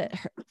said that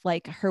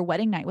her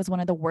wedding night was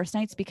one of the worst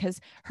nights because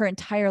her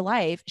entire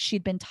life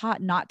she'd been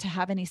taught not to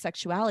have any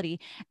sexuality.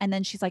 And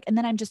then she's like, and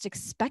then I'm just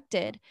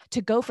expected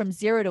to go from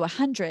 0 to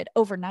 100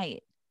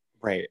 overnight.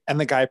 Right. And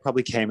the guy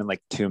probably came in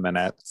like 2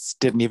 minutes,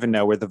 didn't even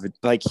know where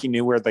he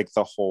knew where like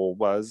the hole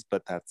was,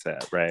 but that's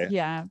it. Right.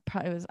 Yeah.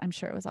 Probably I'm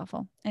sure it was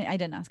awful. I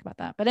didn't ask about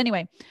that, but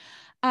anyway.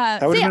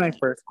 That would have been my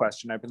first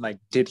question. I've been like,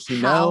 did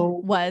he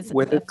know was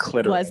the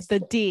clitoris? Was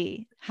the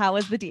D? How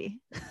was the D?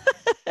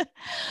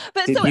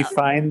 But did he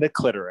find the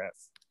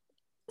clitoris?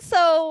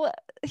 So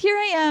here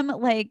I am,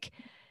 like,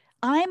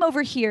 I'm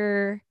over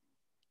here,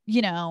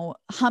 you know,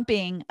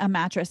 humping a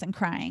mattress and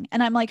crying,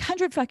 and I'm like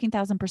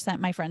 100,000%.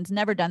 My friend's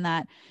never done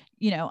that,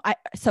 you know.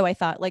 So I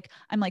thought, like,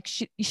 I'm like,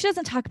 she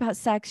doesn't talk about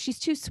sex. She's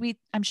too sweet,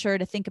 I'm sure,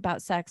 to think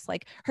about sex.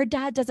 Like, her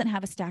dad doesn't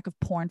have a stack of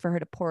porn for her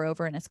to pour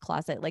over in his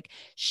closet. Like,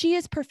 she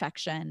is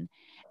perfection,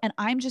 and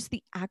I'm just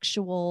the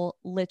actual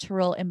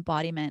literal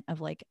embodiment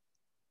of like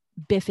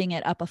biffing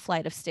it up a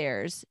flight of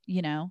stairs,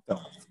 you know?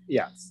 Oh,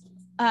 yes.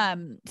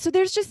 So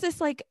there's just this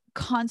like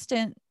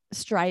constant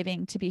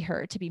striving to be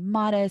her, to be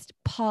modest,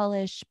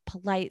 polished,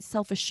 polite,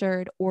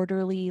 self-assured,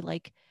 orderly,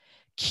 like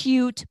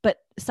cute, but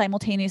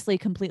simultaneously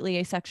completely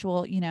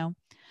asexual, you know?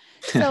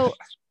 So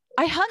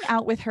I hung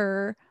out with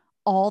her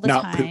all the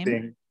time.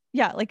 Pooping.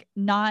 Yeah. Like,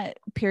 not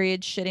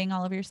period shitting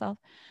all over yourself.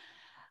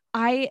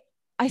 I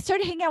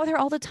started hanging out with her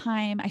all the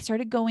time. I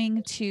started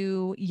going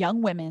to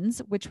Young Women's,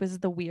 which was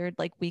the weird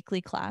like weekly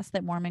class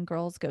that Mormon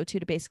girls go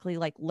to basically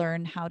like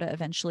learn how to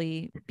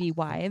eventually be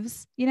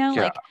wives, you know,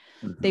 like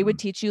they would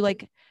teach you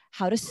like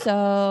how to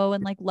sew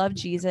and like love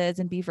Jesus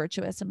and be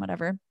virtuous and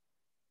whatever.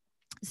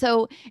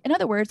 So in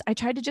other words, I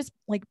tried to just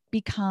like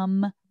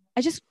become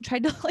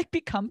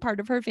part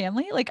of her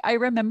family. Like, I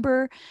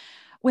remember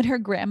when her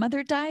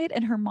grandmother died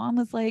and her mom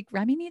was like,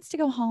 Remy needs to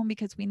go home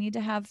because we need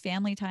to have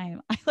family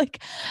time. I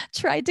like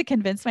tried to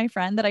convince my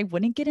friend that I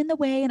wouldn't get in the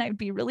way and I'd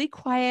be really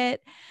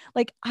quiet.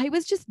 Like, I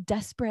was just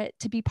desperate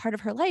to be part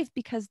of her life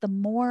because the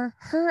more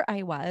her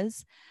I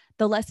was,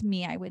 the less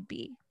me I would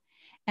be.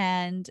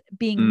 And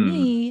being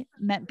me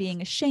meant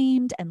being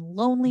ashamed and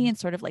lonely and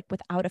sort of like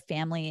without a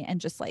family and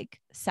just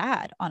like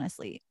sad,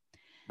 honestly.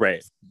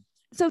 Right.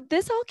 So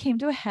this all came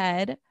to a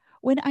head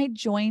when I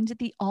joined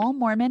the all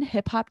Mormon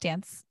hip hop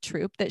dance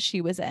troupe that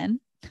she was in.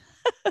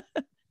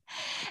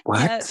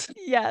 What?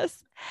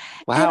 Yes.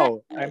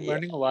 Wow. I'm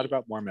learning a lot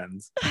about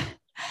Mormons.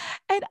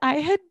 And I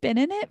had been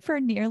in it for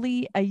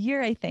nearly a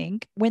year, I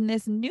think, when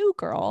this new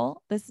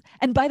girl,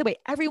 and by the way,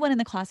 everyone in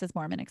the class is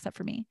Mormon except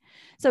for me.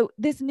 So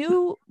this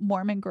new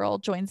Mormon girl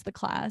joins the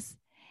class.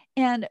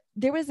 And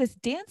there was this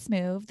dance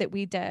move that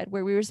we did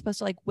where we were supposed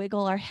to like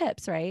wiggle our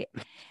hips, right?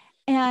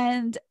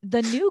 And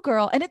the new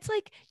girl, and it's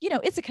like,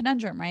 it's a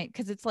conundrum, right?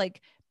 Because it's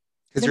like,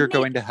 because you're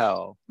going to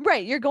hell.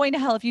 Right. You're going to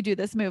hell if you do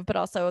this move, but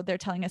also they're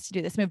telling us to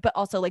do this move, but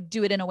also like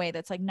do it in a way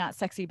that's like not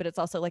sexy, but it's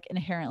also like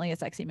inherently a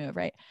sexy move.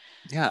 Right.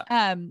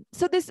 Yeah.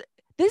 So this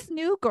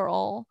new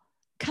girl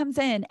comes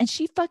in and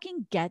she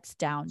fucking gets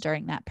down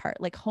during that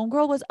part. Like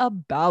homegirl was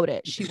about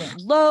it. She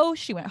went low,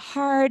 she went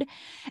hard,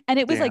 and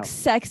it was like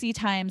sexy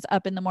times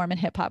up in the Mormon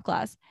hip hop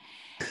class.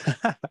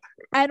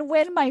 And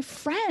when my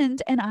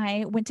friend and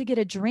I went to get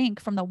a drink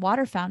from the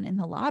water fountain in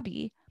the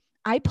lobby,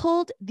 I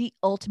pulled the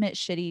ultimate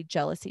shitty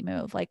jealousy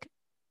move, or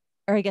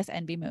I guess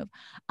envy move.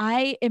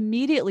 I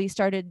immediately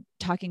started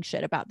talking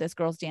shit about this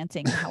girl's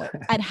dancing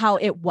and how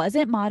it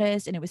wasn't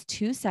modest and it was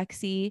too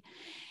sexy.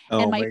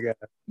 Oh my God.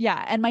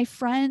 Yeah. And my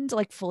friend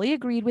like fully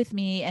agreed with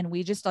me. And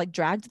we just like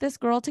dragged this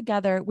girl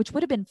together, which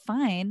would have been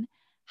fine.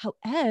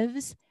 However,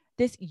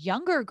 this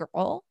younger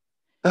girl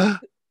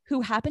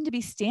who happened to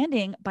be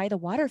standing by the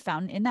water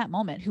fountain in that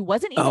moment, who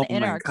wasn't even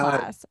in our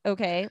class.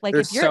 Okay. Like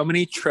there's so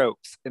many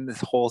tropes in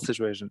this whole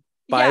situation.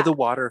 The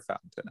water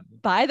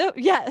fountain.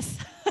 Yes.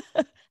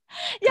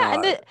 Yeah.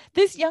 God. And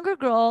this younger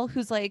girl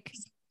who's like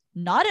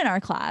not in our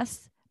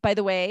class, by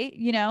the way,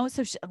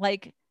 so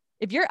like,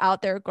 if you're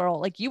out there, girl,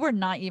 like you were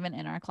not even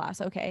in our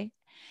class. Okay.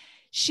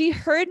 She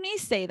heard me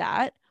say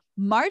that,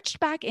 marched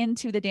back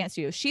into the dance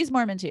studio. She's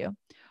Mormon too.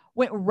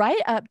 Went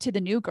right up to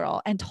the new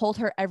girl and told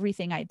her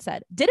everything I'd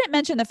said. Didn't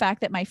mention the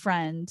fact that my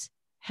friend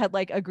had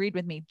like agreed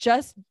with me,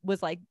 just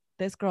was like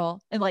this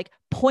girl and like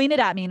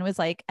pointed at me and was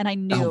like, and I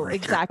knew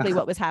exactly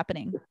what was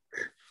happening.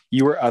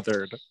 You were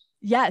othered.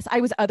 Yes, I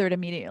was othered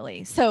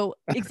immediately. So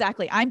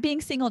exactly. I'm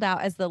being singled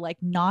out as the like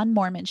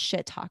non-Mormon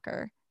shit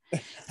talker.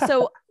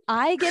 So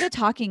I get a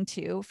talking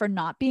to for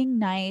not being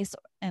nice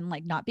and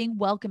like not being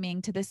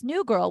welcoming to this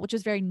new girl, which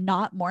is very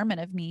not Mormon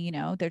of me.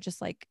 They're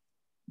just like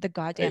the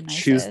goddamn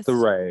nicest. Choose the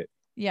right.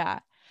 Yeah.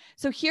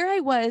 So here I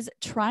was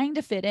trying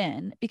to fit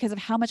in because of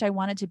how much I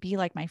wanted to be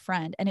like my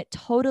friend, and it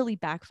totally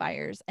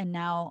backfires. And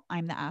now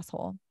I'm the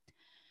asshole.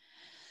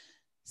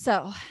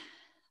 So,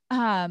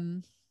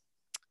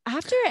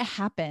 after it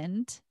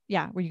happened,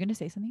 yeah. Were you going to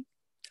say something?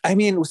 I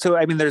mean,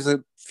 there's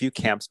a few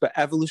camps, but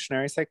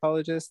evolutionary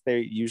psychologists, they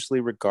usually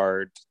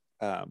regard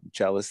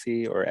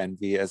jealousy or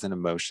envy as an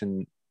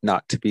emotion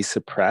not to be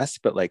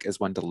suppressed, but like as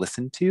one to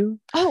listen to.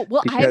 Oh,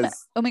 well,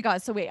 oh my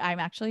God. So wait, I'm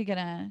actually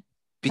gonna.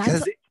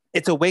 Because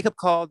it's a wake-up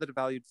call that a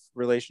valued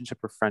relationship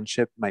or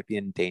friendship might be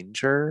in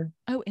danger.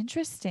 Oh,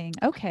 interesting.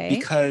 Okay.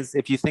 Because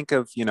if you think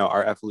of,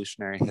 our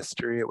evolutionary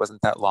history, it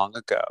wasn't that long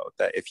ago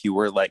that if you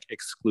were like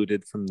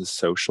excluded from the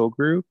social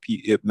group,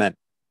 it meant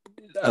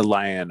a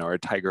lion or a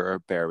tiger or a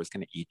bear was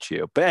going to eat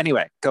you. But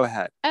anyway, go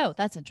ahead. Oh,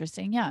 that's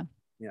interesting. Yeah.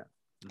 Yeah.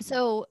 Mm-hmm.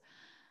 So,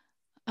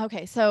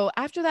 okay. So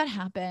after that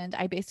happened,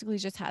 I basically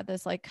just had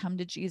this like come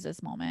to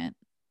Jesus moment.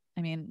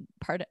 I mean,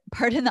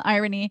 pardon the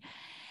irony.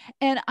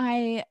 And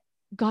I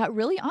got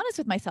really honest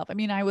with myself. I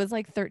mean, I was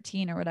like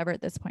 13 or whatever at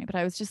this point, but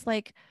I was just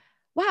like,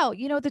 wow,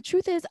 the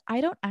truth is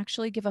I don't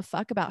actually give a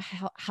fuck about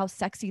how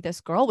sexy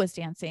this girl was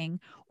dancing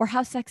or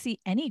how sexy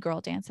any girl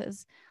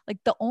dances. Like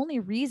the only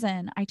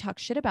reason I talk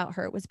shit about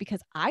her was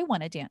because I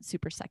want to dance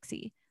super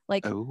sexy.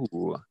 Like,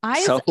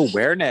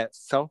 self-awareness,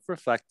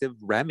 self-reflective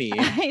Remy.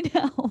 I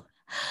know.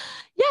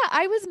 Yeah.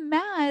 I was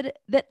mad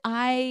that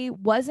I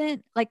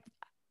wasn't like,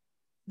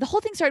 the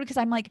whole thing started because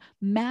I'm like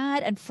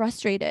mad and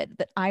frustrated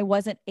that I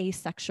wasn't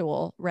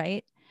asexual.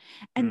 Right.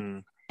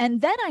 And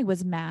then I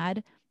was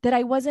mad that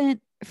I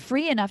wasn't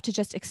free enough to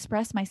just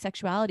express my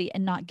sexuality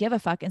and not give a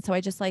fuck. And so I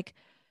just like,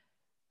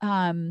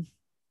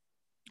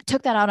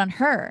 took that out on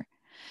her.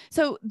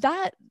 So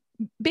that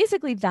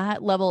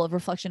level of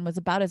reflection was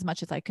about as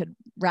much as I could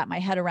wrap my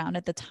head around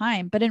at the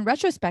time. But in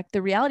retrospect,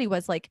 the reality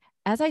was like,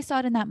 as I saw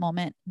it in that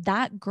moment,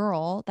 that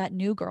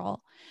new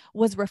girl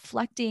was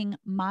reflecting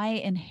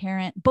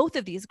both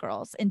of these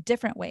girls in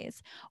different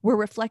ways were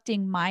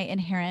reflecting my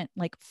inherent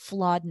like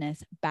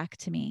flawedness back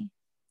to me.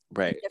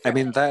 Right. I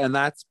mean,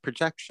 that's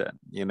projection,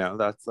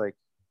 that's like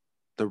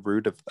the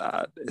root of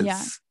that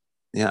is,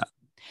 yeah.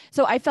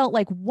 So I felt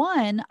like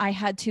one, I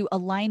had to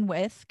align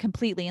with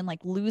completely and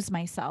like lose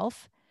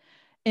myself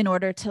in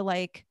order to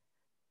like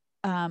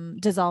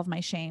dissolve my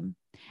shame.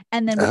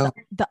 And then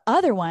the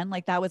other one,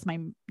 like that was my,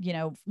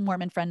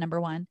 Mormon friend number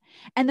one.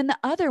 And then the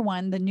other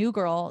one, the new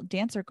girl,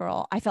 dancer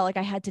girl, I felt like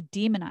I had to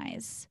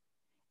demonize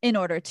in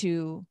order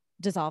to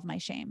dissolve my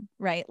shame.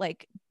 Right.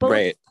 Like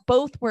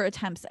both were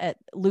attempts at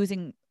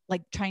losing,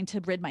 like trying to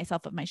rid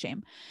myself of my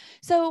shame.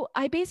 So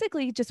I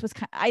basically just was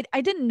I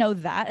didn't know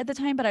that at the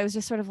time, but I was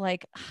just sort of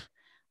like,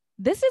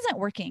 this isn't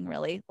working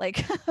really.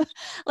 Like,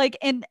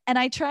 and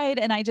I tried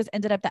and I just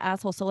ended up the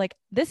asshole. So like,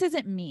 this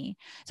isn't me.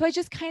 So I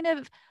just kind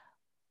of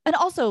And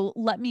also,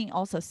 let me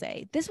also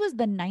say, this was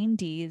the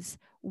 90s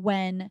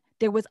when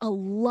there was a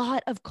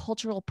lot of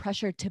cultural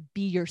pressure to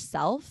be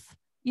yourself.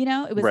 You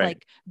know, it was Right.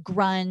 like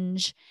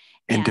grunge,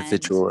 and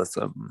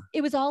Individualism.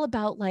 it was all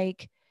about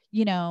like,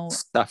 you know,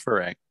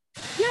 suffering.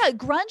 Yeah,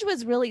 grunge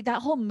was really,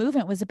 that whole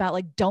movement was about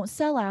like, don't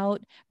sell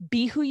out,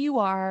 be who you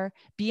are,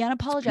 be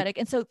unapologetic.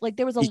 And so like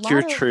there was a Speak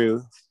your lot of,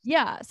 truth.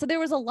 yeah, so there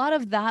was a lot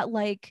of that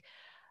like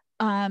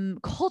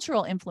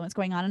cultural influence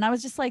going on, and I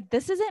was just like,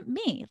 this isn't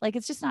me, like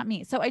it's just not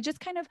me. So I just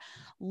kind of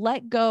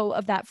let go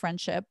of that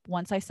friendship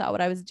once I saw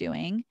what I was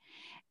doing,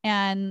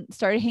 and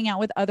started hanging out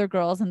with other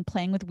girls and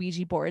playing with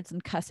Ouija boards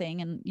and cussing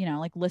and, you know,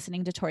 like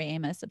listening to Tori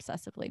Amos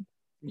obsessively.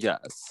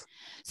 Yes.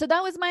 So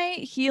that was my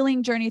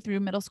healing journey through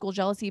middle school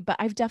jealousy. But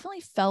I've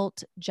definitely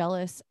felt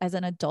jealous as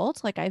an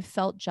adult. Like I've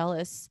felt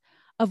jealous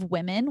of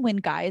women when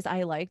guys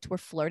I liked were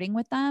flirting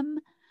with them.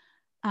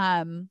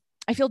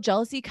 I feel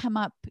jealousy come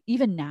up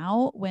even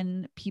now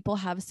when people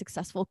have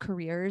successful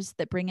careers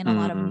that bring in a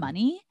lot of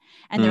money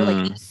and they're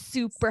like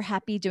super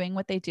happy doing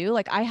what they do.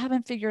 Like I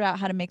haven't figured out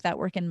how to make that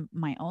work in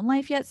my own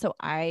life yet. So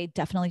I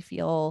definitely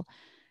feel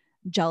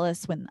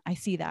jealous when I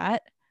see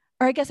that.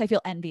 Or I guess I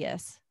feel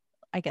envious,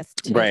 I guess,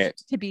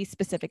 to be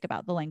specific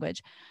about the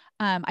language.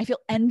 I feel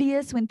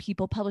envious when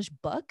people publish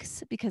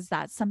books because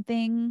that's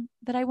something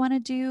that I want to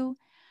do.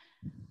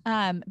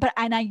 But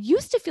I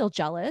used to feel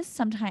jealous,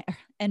 sometimes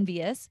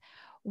envious,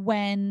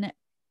 when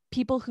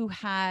people who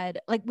had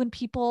like when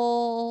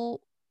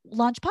people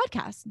launch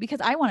podcasts, because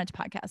I wanted to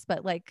podcast,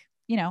 but like,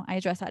 you know, I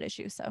address that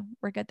issue. So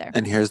we're good there.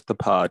 And here's the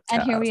podcast.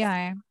 And here we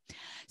are.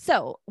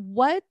 So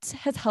what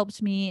has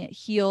helped me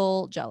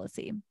heal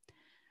jealousy?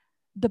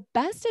 The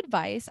best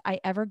advice I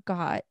ever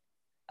got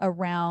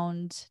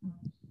around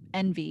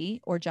envy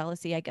or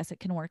jealousy, I guess it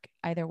can work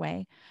either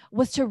way,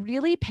 was to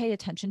really pay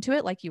attention to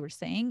it, like you were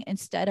saying,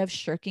 instead of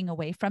shirking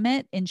away from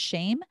it in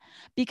shame,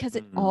 because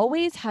it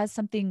always has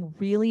something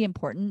really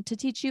important to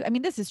teach you. I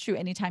mean, this is true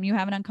anytime you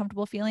have an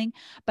uncomfortable feeling,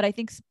 but I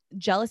think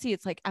jealousy,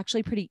 it's like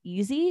actually pretty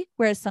easy.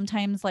 Whereas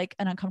sometimes like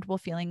an uncomfortable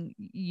feeling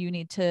you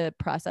need to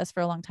process for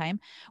a long time.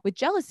 With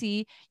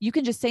jealousy, you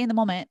can just say in the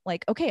moment,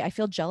 like, okay, I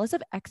feel jealous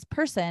of X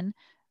person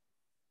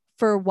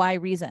for Y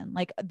reason.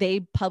 Like they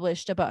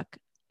published a book.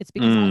 It's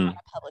because I want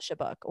to publish a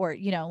book, or,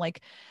 you know,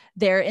 like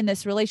they're in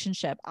this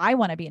relationship. I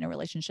want to be in a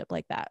relationship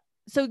like that.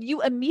 So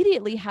you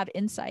immediately have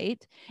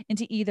insight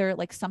into either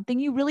like something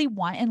you really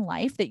want in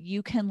life that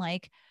you can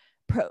like,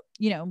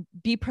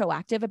 be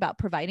proactive about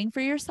providing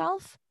for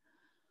yourself.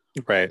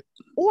 Right.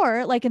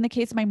 Or like in the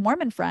case of my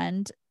Mormon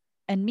friend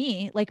and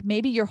me, like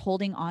maybe you're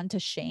holding on to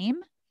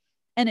shame,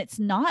 and it's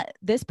not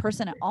this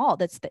person at all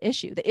that's the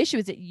issue. The issue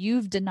is that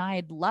you've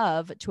denied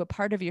love to a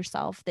part of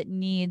yourself that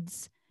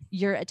needs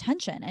your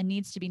attention and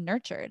needs to be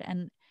nurtured,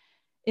 and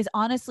is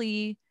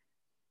honestly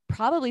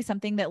probably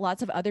something that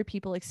lots of other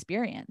people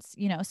experience,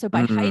 you know? So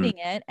by hiding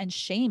it and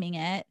shaming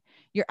it,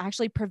 you're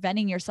actually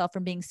preventing yourself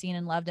from being seen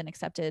and loved and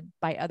accepted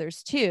by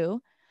others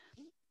too.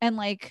 And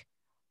like,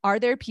 are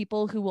there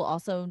people who will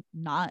also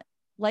not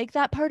like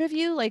that part of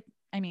you? Like,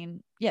 I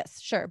mean, yes,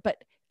 sure.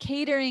 But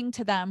catering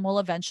to them will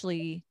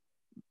eventually,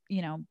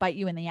 you know, bite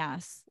you in the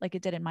ass like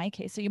it did in my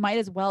case. So you might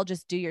as well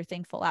just do your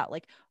thing full out.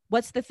 Like,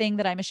 what's the thing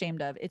that I'm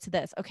ashamed of? It's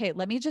this. Okay,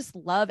 let me just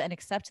love and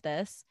accept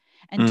this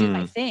and do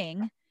my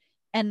thing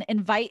and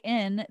invite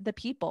in the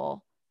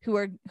people who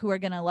are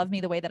going to love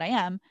me the way that I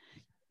am.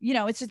 You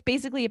know, it's just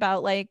basically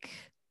about like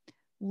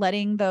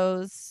letting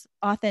those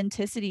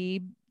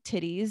authenticity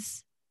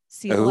titties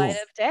see the light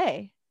of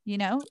day, you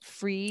know,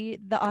 free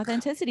the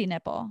authenticity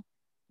nipple.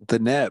 The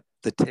nip,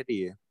 the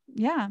titty.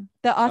 Yeah.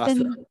 The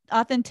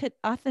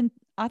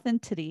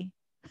authenticity.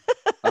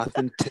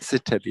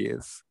 Authenticity.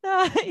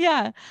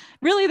 Yeah.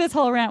 Really, this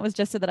whole rant was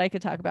just so that I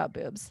could talk about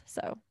boobs.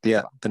 So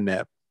yeah, the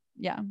nip.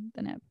 Yeah,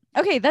 the nip.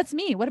 Okay, that's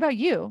me. What about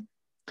you?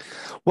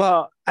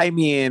 Well, I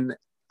mean,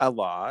 a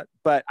lot,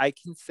 but I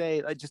can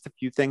say just a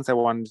few things I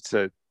wanted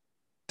to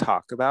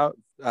talk about.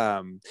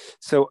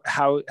 So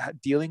how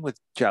dealing with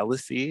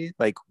jealousy,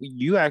 like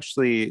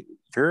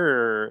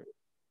you're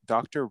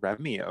Dr.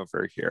 Remy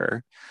over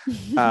here.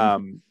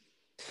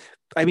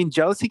 I mean,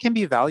 jealousy can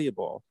be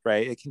valuable,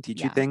 right? It can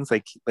teach you things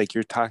like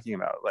you're talking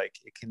about. Like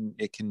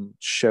it can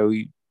show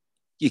you,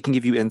 it can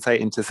give you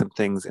insight into some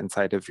things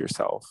inside of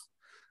yourself.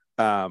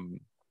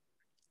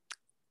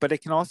 But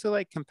it can also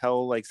like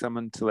compel like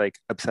someone to like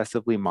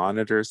obsessively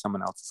monitor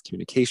someone else's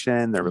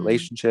communication, their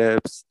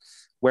relationships,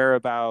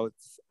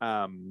 whereabouts,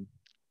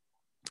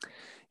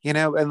 you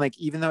know, and like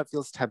even though it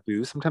feels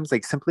taboo, sometimes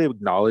like simply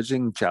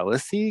acknowledging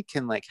jealousy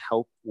can like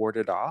help ward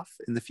it off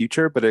in the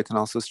future, but it can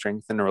also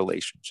strengthen a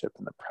relationship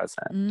in the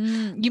present.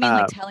 You mean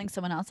like telling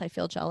someone else I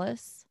feel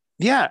jealous?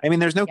 Yeah, I mean,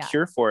 there's no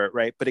cure for it,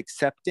 right? But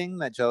accepting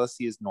that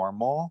jealousy is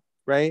normal,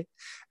 right?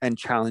 And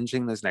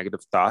challenging those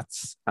negative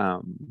thoughts,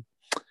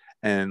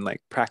 and like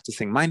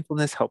practicing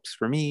mindfulness helps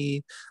for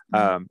me.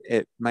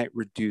 It might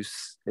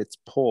reduce its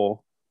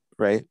pull,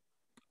 right?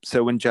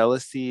 So when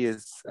jealousy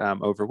is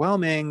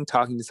overwhelming,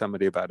 talking to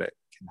somebody about it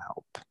can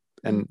help.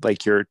 And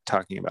like you're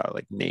talking about,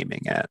 like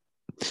naming it.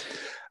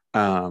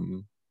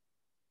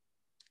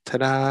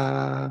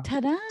 Ta-da.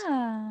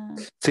 Ta-da.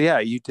 So yeah,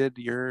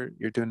 you're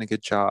doing a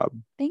good job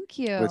Thank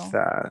you. with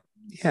that.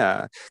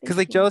 Yeah. Because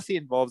like jealousy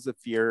involves a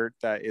fear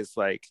that is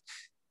like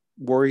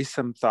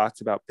worrisome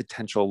thoughts about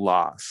potential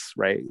loss,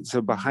 right?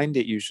 So behind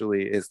it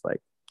usually is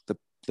like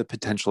the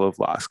potential of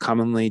loss.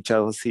 Commonly,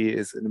 jealousy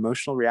is an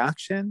emotional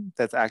reaction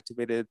that's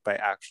activated by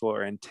actual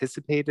or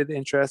anticipated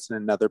interest in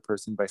another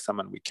person by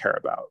someone we care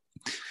about.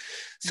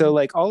 So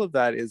like all of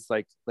that is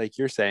like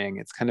you're saying,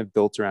 it's kind of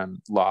built around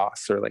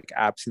loss or like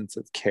absence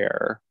of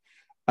care.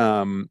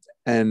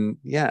 And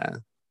yeah.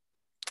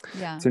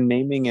 So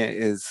naming it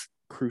is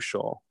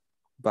crucial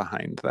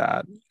behind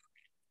that.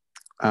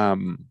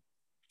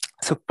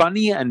 So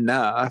funny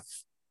enough,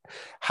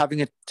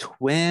 having a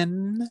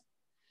twin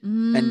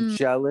and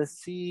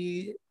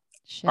jealousy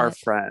are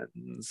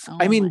friends.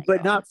 I mean,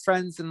 but not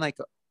friends in like,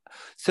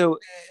 so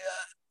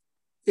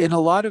in a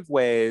lot of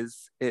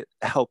ways, it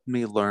helped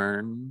me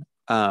learn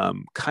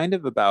kind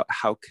of about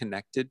how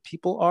connected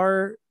people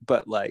are,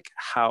 but like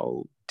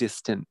how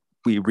distant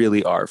we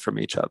really are from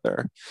each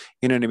other.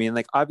 You know what I mean?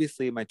 Like,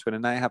 obviously, my twin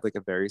and I have like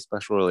a very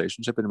special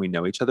relationship and we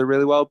know each other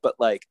really well, but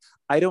like,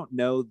 I don't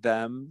know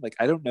them, like,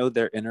 I don't know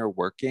their inner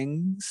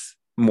workings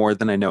more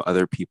than I know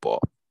other people.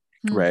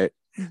 Right.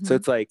 So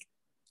it's like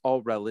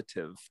all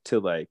relative to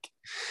like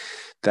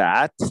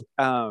that.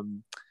 But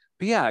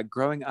yeah,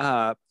 growing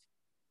up,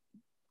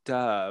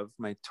 Dove,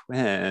 my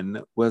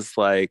twin, was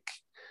like,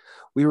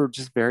 we were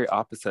just very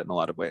opposite in a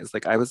lot of ways.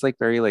 Like I was like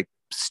very like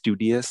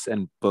studious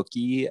and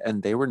booky,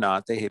 and they were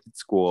not. They hated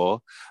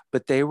school,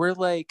 but they were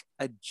like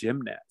a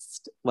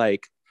gymnast.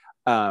 Like,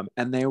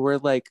 and they were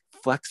like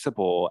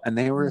flexible, and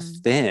they were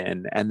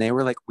thin, and they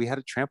were like, we had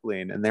a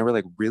trampoline, and they were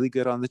like really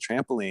good on the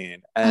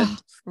trampoline.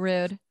 And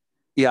rude.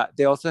 Yeah,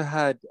 they also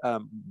had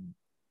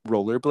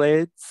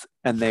rollerblades,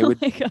 and they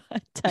would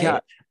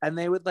and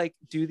they would like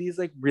do these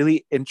like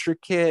really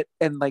intricate,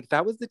 and like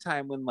that was the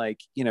time when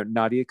like, you know,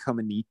 Nadia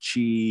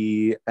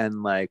Comaneci,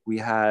 and like we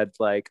had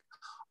like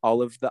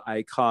all of the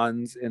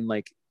icons in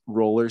like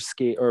roller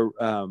skate or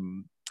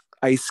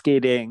ice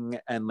skating,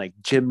 and like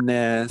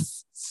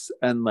gymnasts,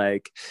 and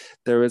like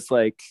there was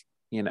like,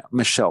 you know,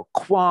 Michelle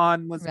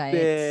Kwan was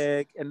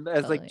big, and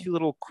as like two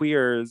little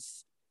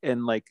queers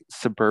in like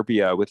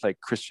suburbia with like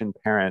Christian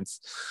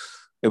parents,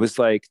 it was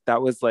like,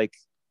 that was like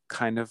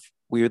kind of,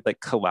 we would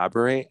like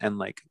collaborate and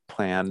like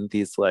plan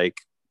these like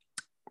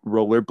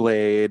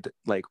rollerblade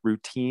like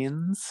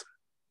routines.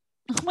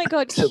 Oh my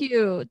God,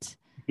 cute.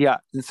 Yeah.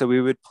 And so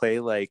we would play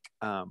like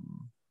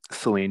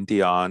Celine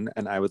Dion,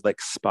 and I would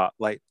like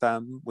spotlight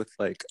them with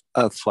like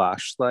a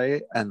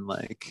flashlight, and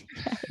like,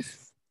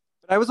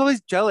 but I was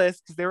always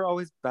jealous because they were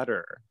always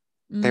better.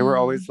 They were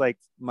always like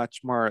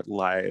much more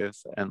live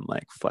and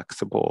like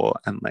flexible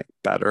and like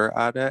better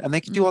at it. And they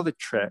could do all the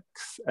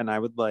tricks. And I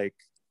would like,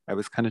 I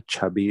was kind of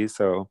chubby.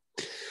 So,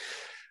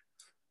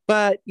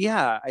 but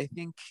yeah, I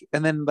think,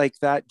 and then like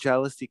that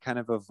jealousy kind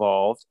of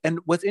evolved. And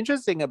what's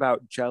interesting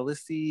about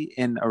jealousy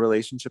in a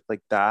relationship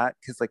like that,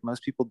 because like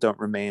most people don't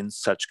remain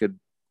such good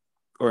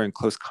or in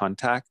close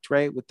contact,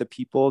 right, with the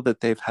people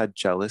that they've had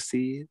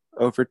jealousy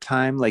over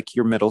time. Like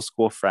your middle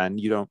school friend,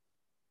 you don't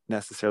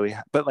necessarily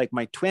but like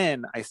my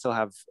twin, I still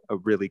have a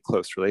really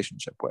close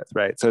relationship with,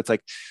 right? So it's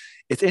like,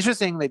 it's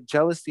interesting that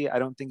jealousy, I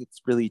don't think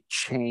it's really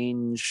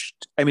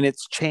changed. I mean,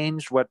 it's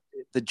changed what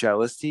the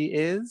jealousy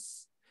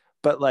is,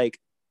 but like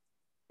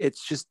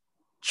it's just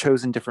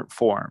chosen different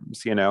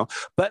forms, you know.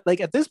 But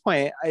like at this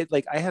point, I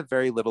have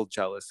very little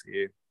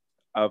jealousy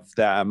of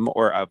them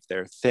or of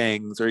their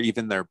things or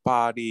even their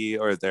body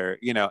or their,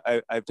 you know,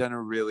 we've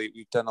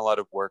done a lot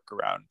of work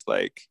around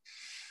like,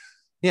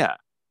 yeah,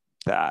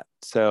 that.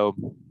 So,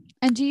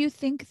 and do you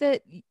think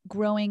that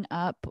growing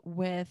up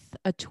with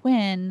a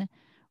twin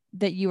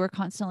that you were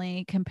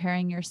constantly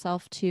comparing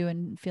yourself to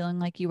and feeling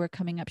like you were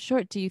coming up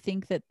short, do you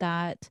think that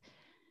that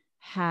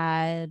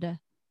had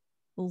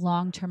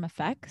long-term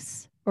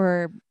effects?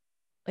 Or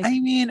like, I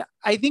mean,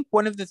 I think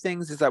one of the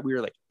things is that we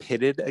were like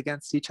pitted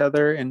against each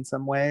other in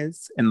some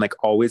ways, and like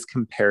always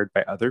compared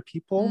by other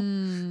people.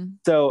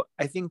 So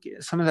I think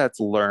some of that's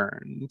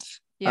learned.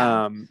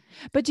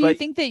 But do you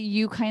think that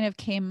you kind of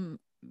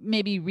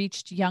maybe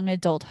reached young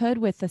adulthood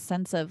with a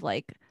sense of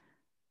like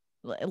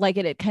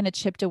it kind of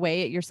chipped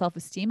away at your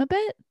self-esteem a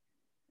bit?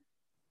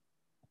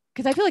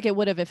 Because I feel like it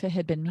would have if it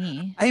had been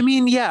me. I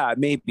mean, yeah,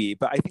 maybe,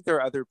 but I think there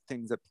are other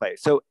things at play.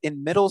 So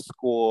in middle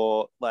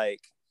school, like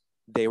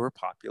they were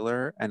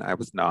popular and I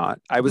was not.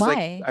 Why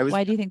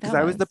do you think that? Because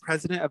I was the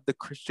president of the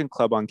Christian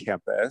club on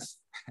campus,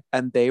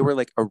 and they were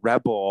like a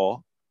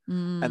rebel,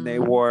 and they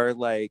were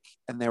like,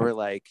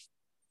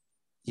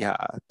 yeah,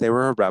 they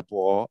were a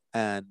rebel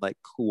and like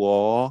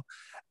cool.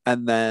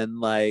 And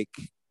then like,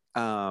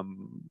 yeah,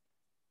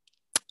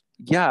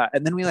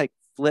 and then we like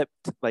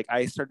flipped, like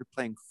I started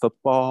playing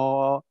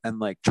football and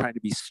like trying to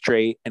be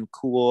straight and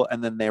cool,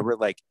 and then they were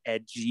like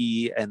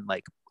edgy and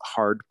like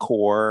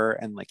hardcore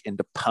and like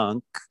into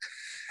punk.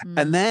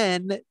 And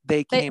then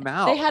they came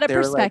out, they had a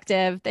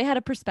perspective, like, they had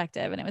a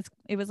perspective, and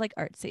it was like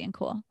artsy and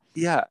cool.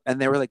 Yeah.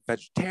 And they were like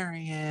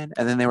vegetarian,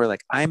 and then they were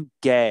like, I'm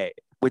gay.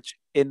 which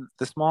in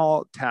the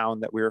small town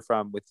that we were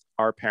from with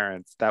our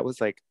parents, that was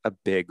like a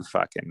big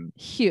fucking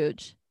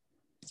huge.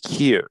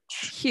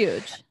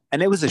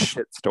 And it was a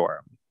shitstorm,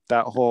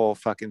 that whole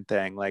fucking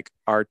thing. Like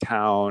our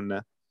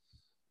town.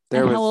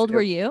 And how old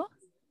were you?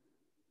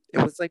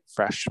 It was like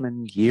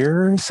freshman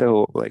year.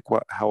 So like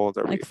how old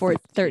are we?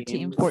 Like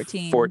 13,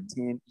 14.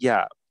 14.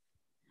 Yeah.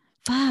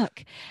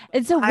 Fuck.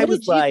 And so how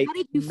did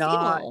you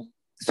feel?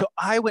 So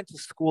I went to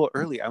school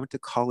early. I went to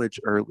college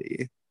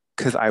early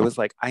because I was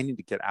like, I need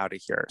to get out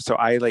of here. So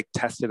I like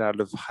tested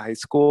out of high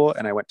school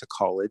and I went to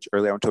college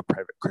early. I went to a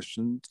private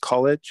Christian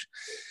college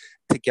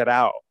to get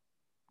out.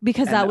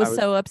 Because that was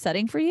so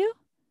upsetting for you?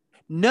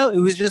 No, it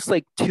was just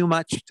like too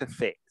much to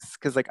face.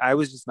 Because like I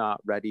was just not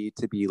ready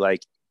to be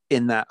like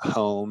in that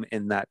home,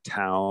 in that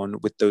town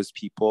with those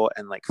people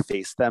and like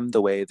face them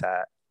the way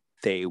that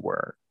they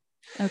were.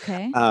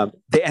 Okay.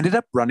 They ended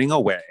up running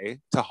away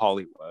to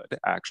Hollywood,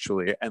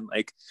 actually, and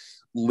like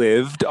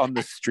lived on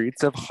the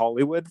streets of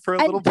Hollywood for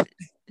a little bit.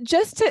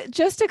 Just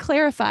to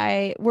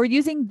clarify, we're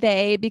using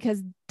they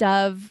because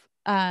Dove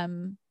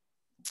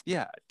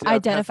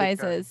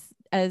identifies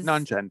as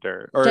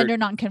non-gender or gender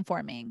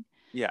non-conforming.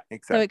 Yeah,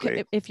 exactly.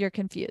 So if you're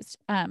confused.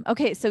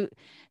 Okay, so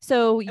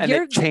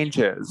it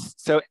changes.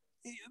 So,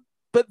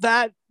 but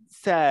that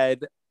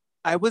said,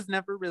 I was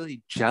never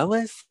really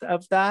jealous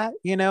of that,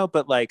 you know,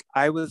 but like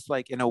I was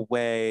like in a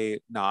way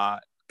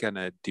not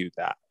gonna do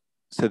that.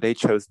 So they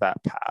chose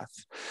that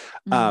path.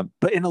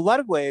 But in a lot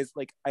of ways,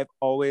 like I've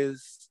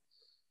always,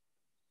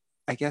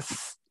 I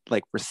guess,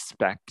 like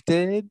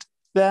respected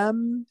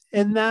them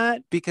in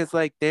that because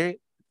like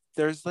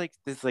there's like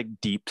this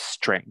like deep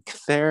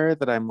strength there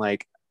that I'm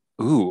like,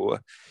 ooh,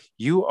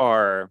 you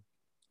are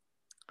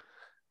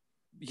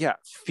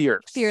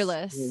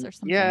fearless or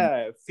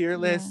something.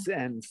 Fearless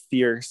and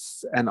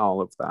fierce and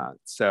all of that.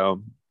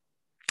 So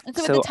at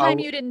the time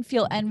you didn't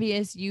feel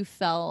envious, you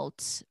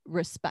felt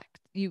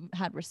respect. You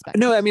had respect.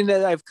 No, I mean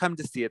I've come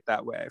to see it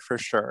that way for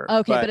sure.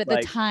 Okay, but at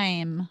the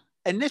time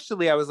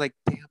initially I was like,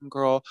 damn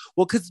girl.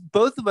 Well, because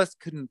both of us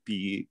couldn't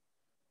be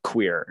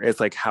queer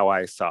is like how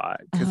I saw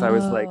it. Because I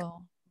was like,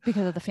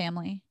 because of the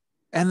family.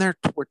 And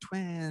we're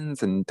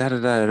twins and da da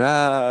da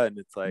da, and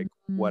it's like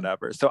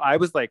whatever. So I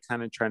was like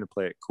kind of trying to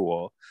play it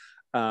cool,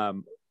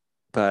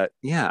 but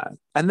yeah.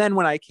 And then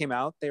when I came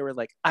out, they were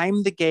like,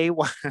 "I'm the gay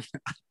one."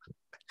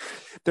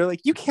 They're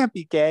like, "You can't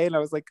be gay," and I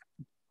was like,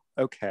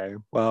 "Okay,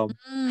 well."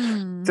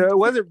 So it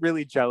wasn't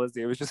really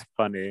jealousy; it was just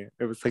funny.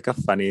 It was like a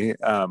funny.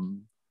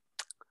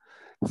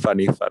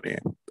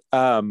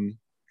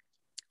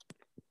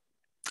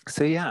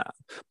 So yeah,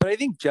 but I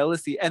think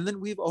jealousy, and then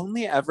we've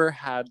only ever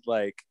had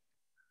like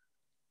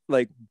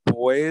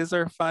boys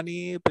are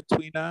funny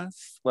between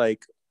us.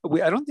 Like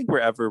I don't think we're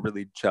ever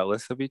really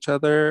jealous of each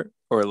other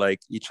or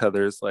like each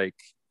other's like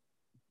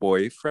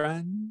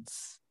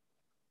boyfriends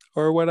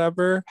or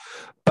whatever.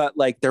 But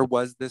like there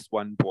was this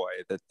one boy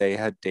that they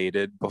had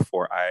dated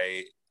before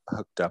I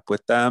hooked up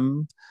with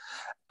them.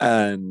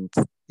 And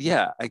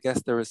yeah, I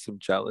guess there was some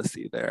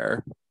jealousy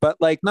there, but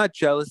like not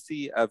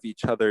jealousy of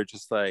each other,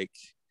 just like,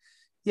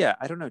 yeah,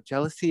 I don't know,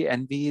 jealousy,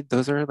 envy,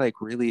 those are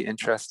like really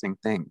interesting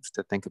things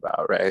to think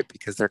about, right?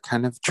 Because they're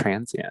kind of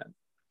transient.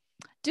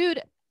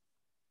 Dude,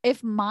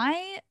 if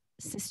my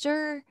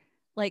sister,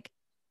 like,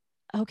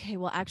 okay,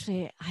 well,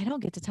 actually, I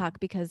don't get to talk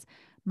because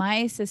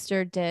my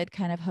sister did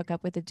kind of hook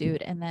up with a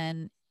dude and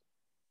then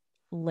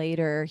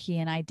later he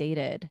and I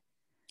dated.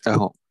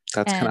 Oh,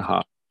 that's kind of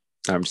hot.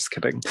 No, I'm just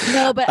kidding.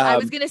 No, but I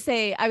was gonna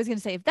say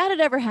if that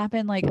had ever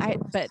happened,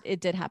 but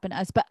it did happen to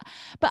us. But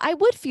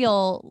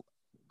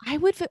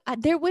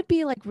there would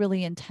be like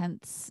really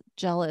intense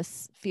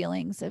jealous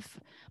feelings if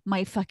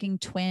my fucking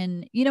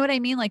twin, you know what I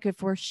mean? Like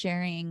if we're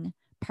sharing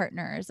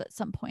partners at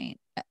some point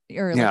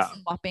or like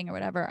swapping or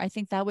whatever, I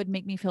think that would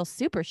make me feel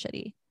super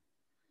shitty.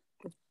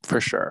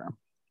 For sure.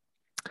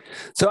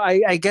 So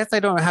I guess I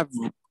don't have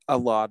a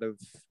lot of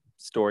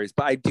stories,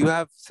 but I do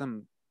have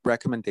some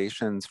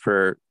recommendations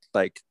for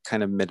like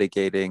kind of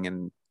mitigating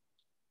and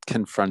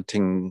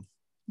confronting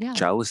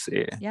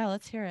jealousy. Yeah,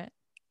 let's hear it.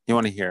 You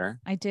want to hear?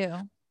 I do.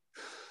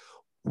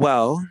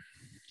 Well,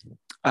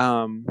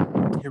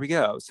 here we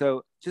go.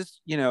 So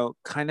just,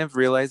 kind of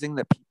realizing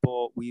that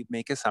we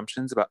make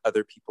assumptions about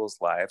other people's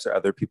lives or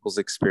other people's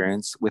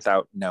experience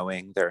without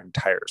knowing their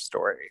entire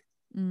story.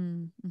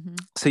 Mm-hmm.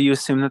 So you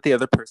assume that the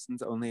other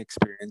person's only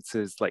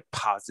experiences like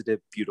positive,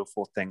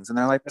 beautiful things in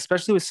their life,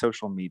 especially with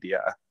social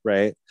media,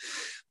 right?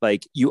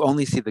 Like you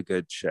only see the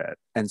good shit.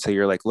 And so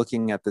you're like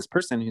looking at this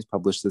person who's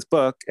published this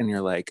book and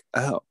you're like,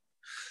 oh,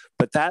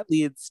 but that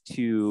leads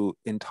to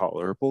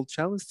intolerable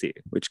jealousy,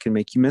 which can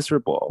make you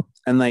miserable.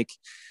 And like,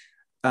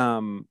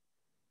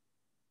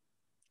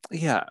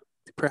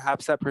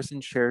 perhaps that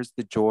person shares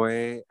the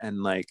joy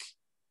and like,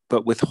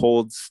 but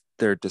withholds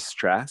their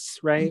distress,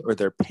 right? Or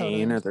their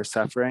pain totally. Or their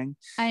suffering.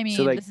 I mean,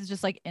 so like, this is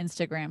just like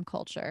Instagram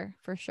culture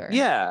for sure.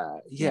 Yeah.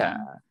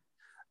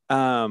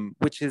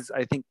 Which is,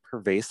 I think,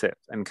 pervasive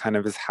and kind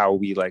of is how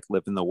we like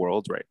live in the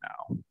world right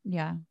now.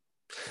 Yeah,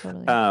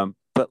 totally.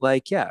 But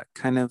like, yeah,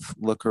 kind of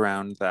look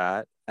around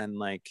that and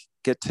like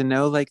get to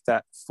know like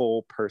that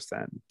full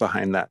person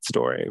behind that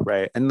story,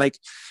 right? And like,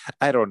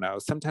 I don't know,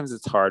 sometimes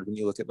it's hard when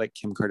you look at like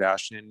Kim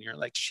Kardashian and you're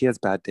like, she has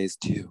bad days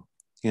too,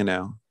 you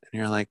know, and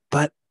you're like,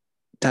 but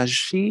does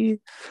she?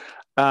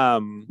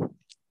 um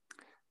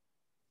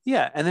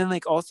yeah, and then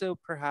like also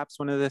perhaps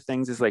one of the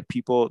things is like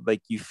people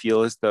like you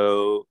feel as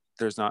though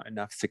there's not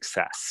enough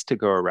success to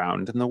go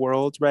around in the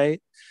world,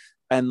 right?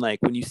 And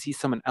like when you see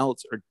someone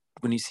else, or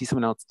when you see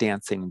someone else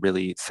dancing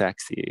really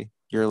sexy,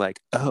 you're like,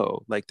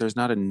 oh, like there's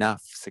not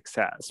enough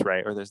success,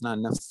 right? Or there's not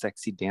enough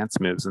sexy dance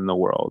moves in the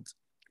world.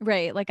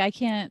 Right. Like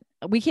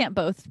we can't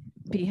both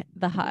be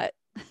the hot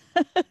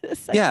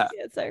sexy Yeah.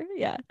 dancer.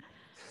 Yeah.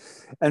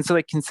 And so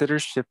like consider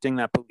shifting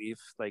that belief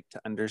like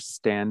to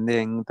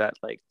understanding that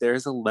like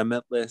there's a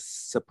limitless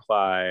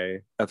supply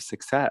of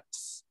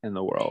success in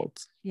the world.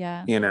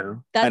 Yeah. You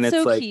know? That's and it's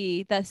so like,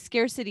 key. That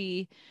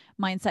scarcity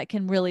mindset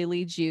can really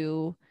lead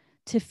you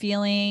to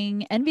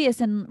feeling envious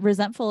and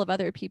resentful of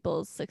other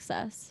people's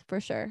success,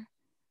 for sure.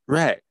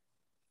 right.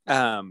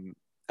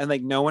 And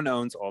like no one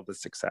owns all the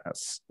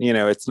success, you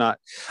know, it's not,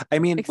 I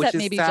mean, Except which is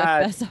maybe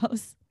sad, Jeff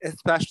Bezos.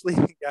 especially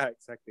yeah,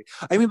 exactly.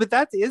 I mean, but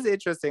that is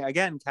interesting,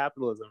 again,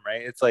 capitalism,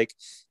 right? It's like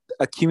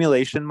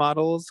accumulation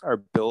models are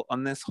built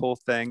on this whole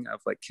thing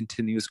of like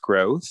continuous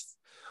growth.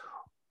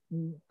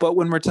 But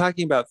when we're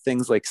talking about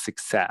things like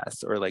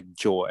success or like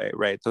joy,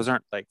 right, those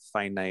aren't like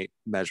finite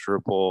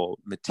measurable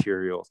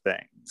material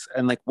things,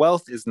 and like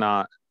wealth is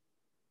not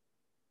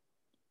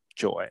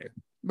joy,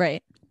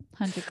 Right.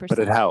 but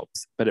it 100%.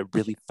 helps, but it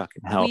really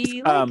fucking helps.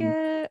 We like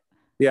it.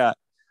 Yeah.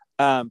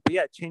 But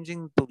yeah,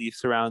 changing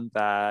beliefs around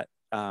that.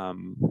 Yeah.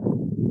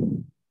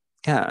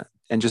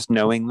 And just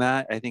knowing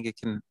that, I think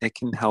um, it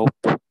can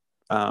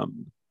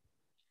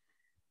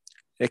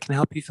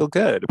help you feel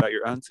good about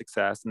your own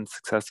success and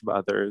success of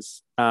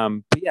others.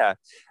 But yeah.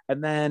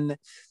 And then,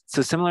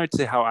 so similar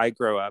to how I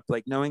grow up,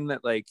 like knowing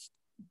that like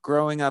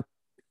growing up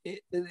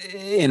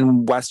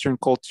in Western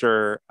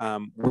culture,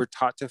 we're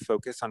taught to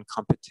focus on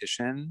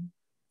competition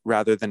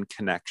rather than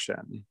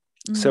connection.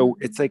 So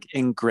it's like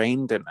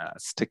ingrained in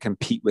us to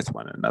compete with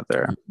one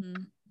another.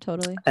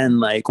 Totally.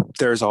 And like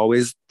there's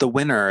always the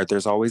winner,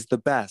 there's always the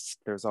best,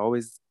 there's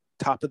always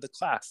top of the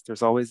class,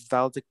 there's always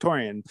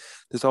valedictorian,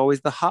 there's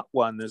always the hot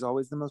one, there's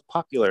always the most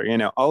popular, you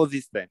know, all of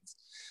these things.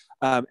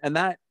 And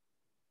that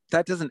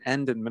doesn't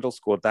end in middle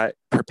school, that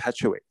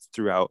perpetuates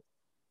throughout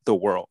the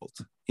world,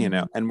 you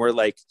know. And we're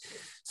like,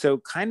 so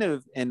kind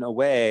of in a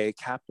way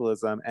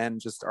capitalism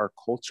and just our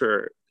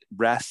culture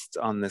rests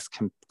on this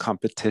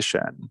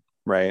competition,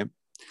 right?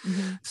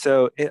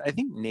 So I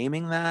think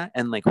naming that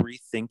and like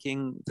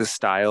rethinking the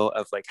style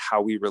of like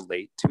how we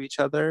relate to each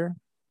other,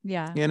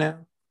 yeah, you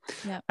know,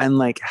 yeah, and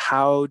like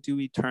how do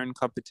we turn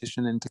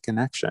competition into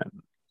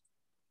connection?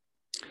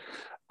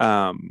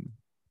 So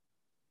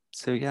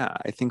yeah,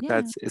 I think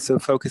that's so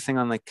focusing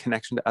on like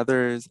connection to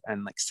others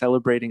and like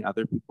celebrating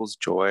other people's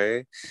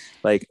joy,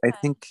 like I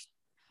think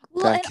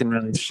that can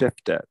really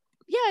shift it.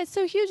 Yeah, it's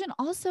so huge. And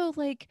also,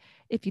 like,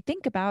 if you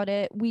think about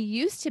it, we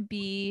used to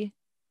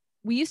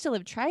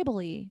live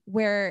tribally,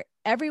 where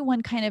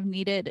everyone kind of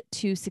needed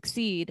to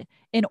succeed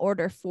in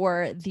order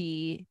for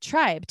the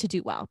tribe to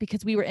do well,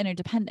 because we were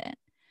interdependent.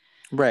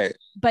 Right.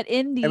 But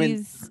in these, I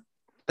mean,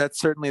 that's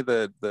certainly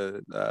the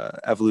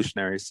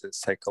evolutionary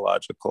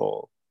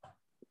psychological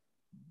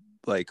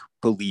like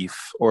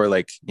belief, or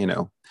like, you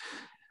know,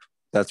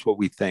 that's what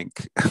we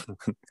think.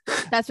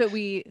 What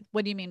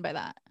do you mean by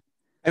that?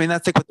 I mean,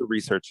 that's like what the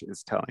research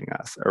is telling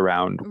us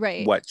around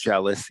what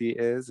jealousy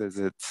is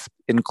it's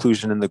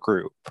inclusion in the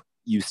group.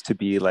 Used to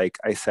be, like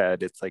I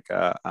said, it's like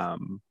a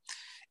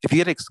if you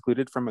get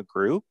excluded from a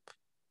group,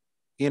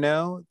 you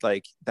know,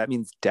 like that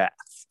means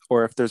death.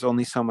 Or if there's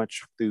only so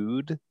much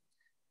food,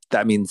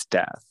 that means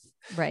death.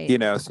 Right. You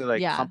know, so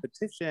like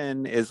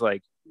competition is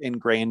like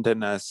ingrained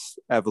in us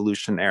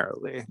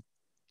evolutionarily.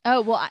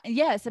 Oh, well,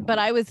 yes, but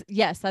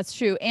yes, that's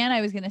true. And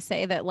I was going to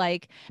say that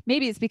like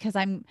maybe it's because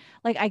I'm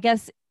like, I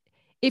guess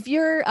if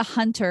you're a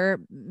hunter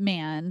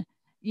man,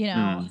 you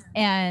know,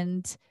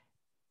 and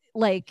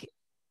like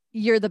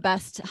you're the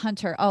best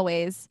hunter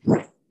always,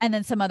 and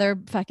then some other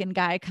fucking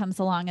guy comes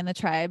along in the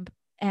tribe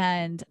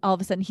and all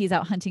of a sudden he's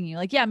out hunting you,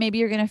 like, yeah, maybe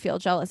you're going to feel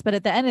jealous, but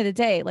at the end of the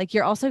day, like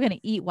you're also going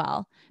to eat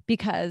well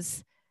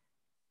because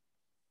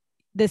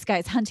this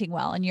guy's hunting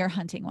well and you're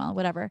hunting well,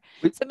 whatever.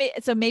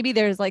 So maybe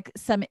there's like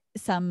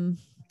some,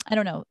 I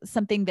don't know,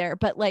 something there,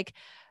 but like,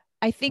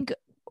 I think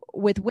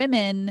with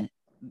women,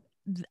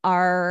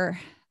 our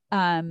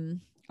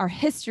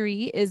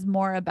history is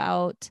more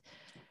about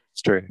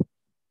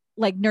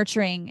like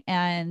nurturing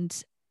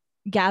and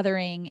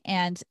gathering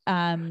and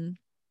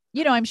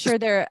you know, I'm sure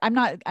I'm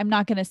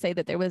not going to say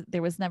that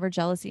there was never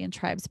jealousy in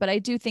tribes, but I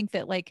do think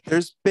that like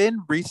there's been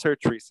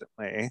research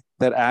recently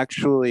that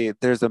actually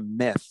there's a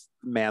myth,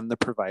 man the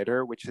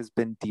provider, which has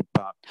been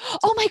debunked.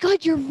 Oh my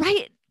God, you're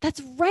right.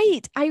 That's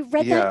right. I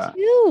read that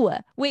too.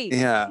 Wait,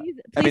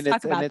 please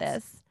talk about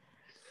this.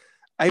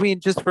 I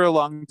mean, just for a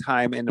long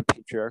time in a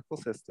patriarchal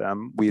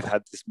system, we've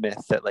had this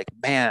myth that like,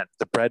 man,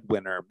 the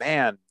breadwinner,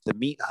 man, the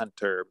meat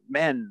hunter,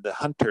 men, the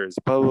hunters,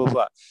 blah, blah,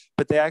 blah.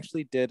 But they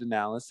actually did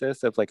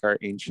analysis of like our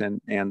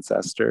ancient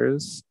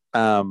ancestors.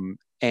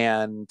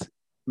 And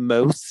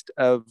most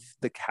of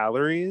the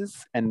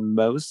calories and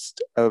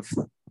most of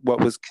what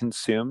was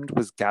consumed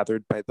was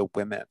gathered by the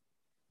women.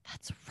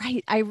 That's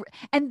right.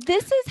 And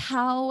this is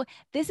how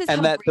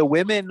and that the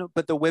women,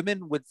 but the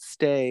women would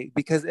stay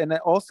because, and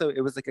also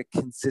it was like a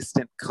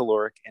consistent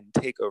caloric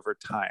intake over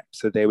time.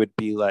 So they would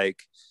be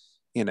like,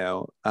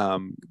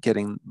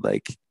 getting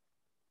like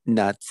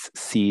nuts,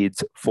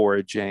 seeds,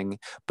 foraging,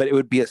 but it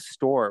would be a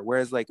store.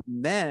 Whereas like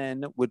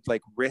men would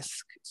like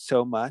risk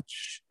so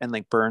much and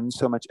like burn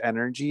so much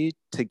energy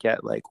to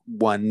get like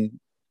one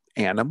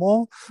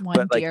animal,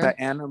 but like deer. that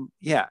animal,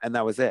 yeah, and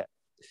that was it.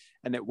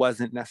 And it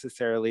wasn't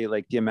necessarily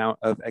like the amount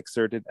of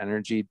exerted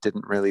energy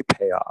didn't really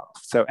pay off.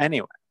 So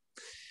anyway.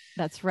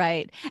 That's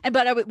right.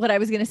 But what I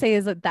was going to say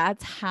is that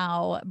that's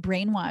how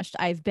brainwashed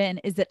I've been,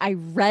 is that I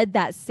read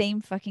that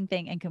same fucking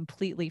thing and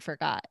completely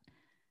forgot.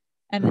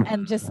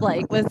 And just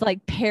like was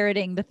like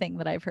parroting the thing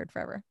that I've heard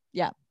forever.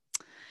 Yeah.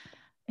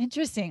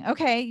 Interesting.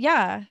 Okay.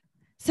 Yeah.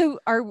 So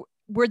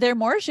were there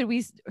more? Should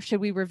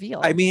we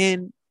reveal? I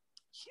mean,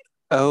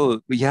 oh,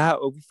 yeah.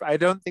 I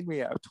don't think we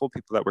have told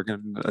people that we're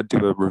going to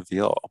do a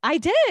reveal. I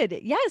did.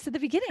 Yes, at the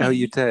beginning. Oh,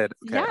 you did?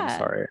 Okay, yeah. I'm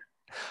sorry.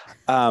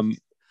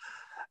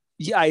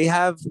 Yeah, I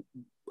have.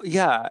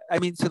 Yeah. I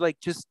mean, so like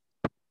just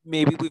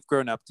maybe we've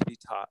grown up to be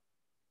taught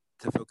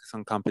to focus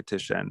on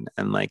competition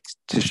and like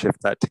to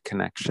shift that to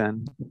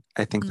connection.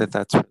 I think that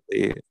that's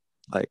really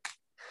like,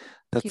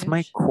 that's huge.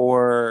 My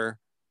core.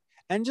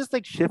 And just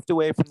like shift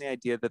away from the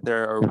idea that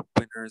there are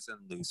winners and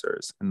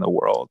losers in the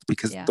world,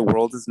 because the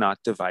world is not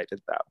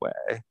divided that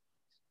way.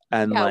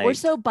 And yeah, like, we're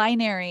so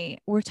binary.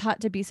 We're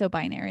taught to be so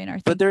binary in our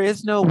thinking. But there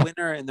is no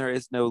winner and there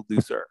is no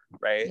loser,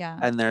 right? Yeah.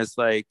 And there's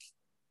like,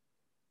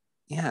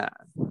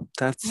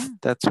 that's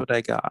what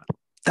I got.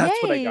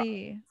 That's what I got.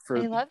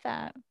 I love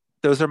that.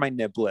 Those are my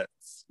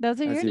niblets.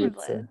 Those are your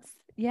niblets.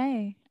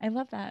 Yay. I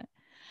love that.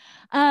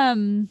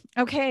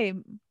 Okay.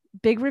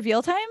 Big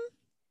reveal time.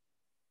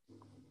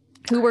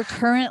 Who our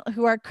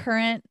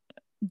current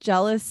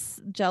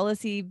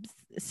jealousy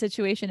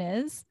situation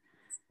is.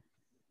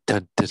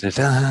 Dun, dun, dun,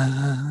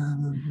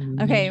 dun.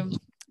 Okay,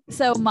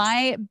 so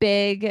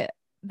the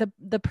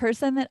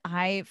person that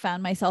I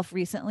found myself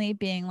recently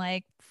being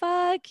like,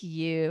 fuck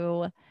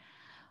you,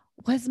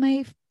 was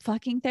my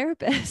fucking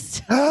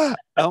therapist. Oh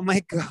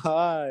my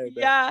God.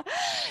 Yeah.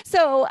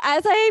 So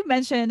as I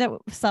mentioned at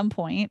some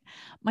point,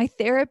 my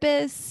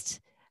therapist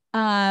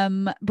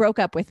broke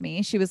up with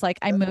me. She was like,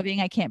 I'm moving.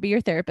 I can't be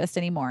your therapist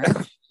anymore.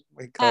 Oh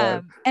my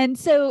God. And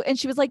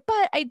she was like,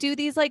 but I do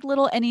these like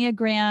little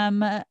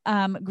Enneagram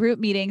group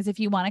meetings if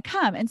you want to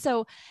come. And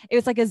so it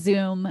was like a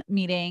Zoom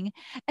meeting.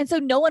 And so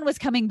no one was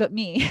coming but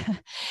me.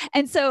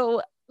 And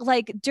so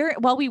like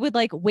while we would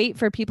like wait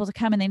for people to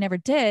come and they never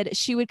did,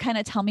 she would kind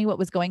of tell me what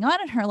was going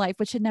on in her life,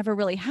 which had never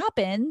really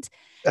happened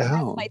as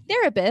my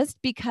therapist,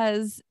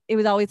 because it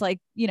was always like,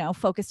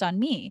 focused on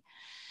me.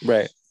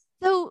 Right.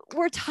 So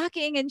we're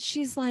talking and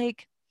she's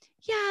like,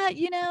 yeah,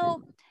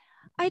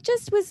 I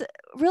just was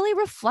really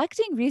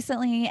reflecting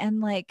recently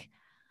and like,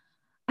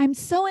 I'm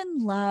so in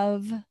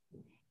love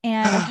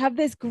and I have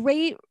this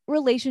great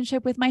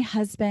relationship with my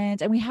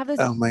husband and we have this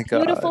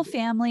beautiful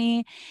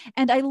family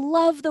and I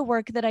love the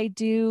work that I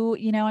do.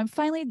 I'm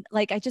finally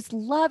like, I just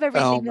love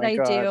everything that I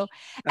do.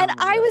 And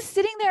I was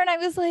sitting there and I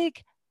was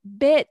like,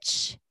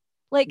 bitch,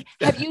 like,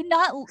 have you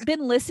not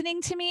been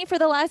listening to me for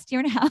the last year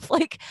and a half?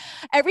 Like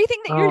everything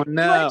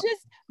that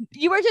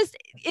you were just,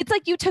 it's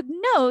like you took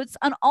notes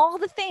on all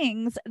the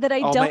things that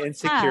I don't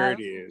have.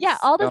 Yeah.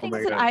 All the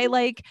things that I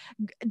like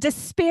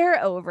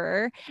despair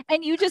over.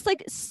 And you just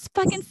like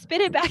fucking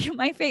spit it back in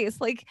my face.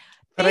 Like,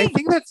 but I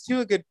think that's too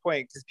a good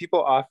point, because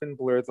people often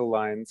blur the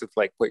lines of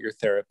like what your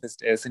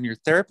therapist is, and your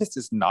therapist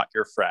is not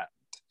your friend.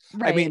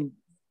 Right. I mean,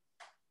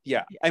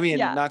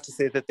 not to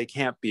say that they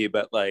can't be,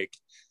 but like,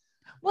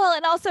 well,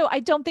 and also I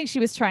don't think she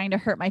was trying to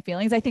hurt my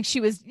feelings. I think she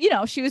was,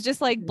 she was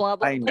just like blah,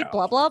 blah, like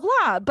blah, blah,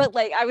 blah. But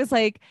like, I was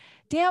like,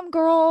 damn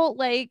girl,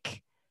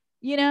 like,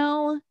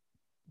 it's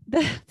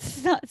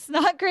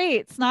not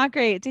great. It's not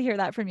great to hear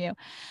that from you.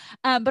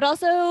 But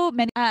also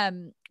many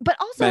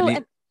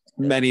blessings.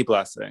 Many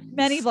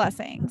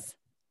blessings.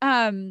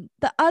 My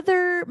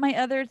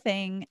other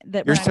thing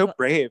that you're so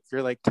brave.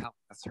 You're like, tell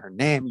us her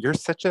name. You're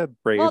such a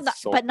brave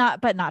soul. But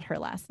not her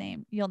last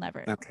name. You'll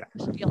never know.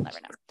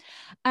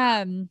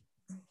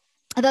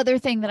 The other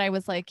thing that I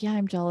was like, yeah,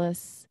 I'm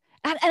jealous.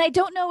 And I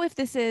don't know if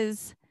this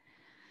is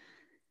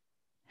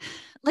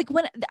like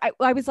when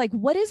I was like,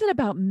 what is it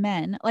about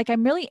men? Like,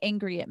 I'm really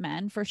angry at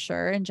men for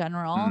sure in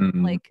general,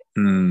 like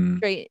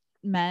straight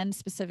men,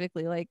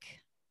 specifically like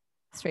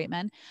straight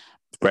men.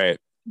 Right.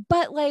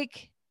 But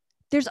like,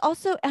 there's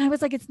also, and I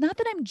was like, it's not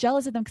that I'm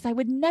jealous of them because I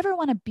would never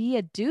want to be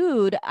a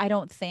dude, I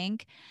don't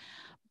think.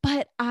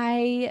 But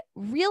I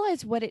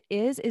realized what it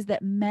is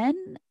that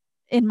men,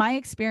 in my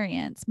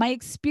experience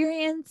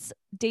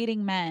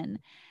dating men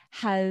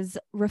has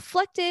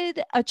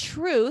reflected a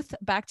truth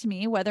back to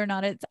me. Whether or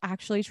not it's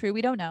actually true,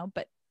 we don't know.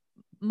 But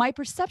my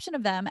perception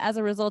of them as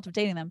a result of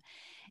dating them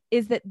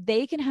is that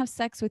they can have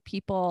sex with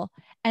people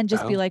and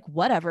just be like,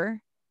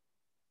 whatever.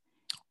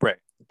 Right.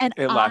 And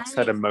it lacks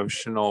that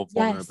emotional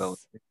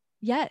vulnerability.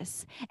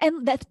 Yes.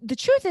 And that the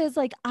truth is,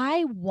 like,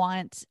 I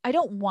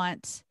don't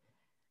want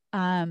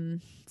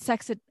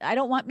sex. I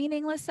don't want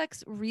meaningless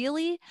sex,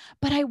 really,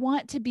 but I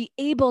want to be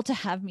able to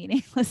have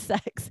meaningless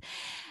sex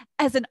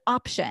as an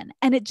option.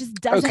 And it just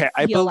doesn't feel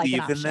I believe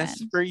like an in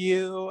this for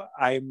you.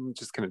 I'm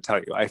just going to tell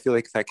you, I feel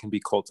like that can be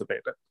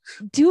cultivated.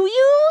 Do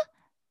you?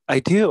 I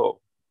do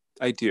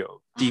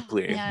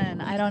deeply. Oh,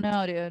 man, I don't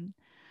know, dude.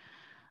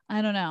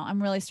 I don't know.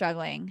 I'm really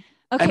struggling.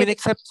 Okay. I mean,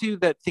 except too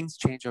that things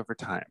change over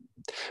time.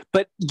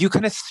 But you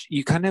kind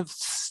of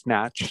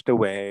snatched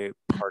away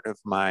part of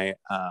my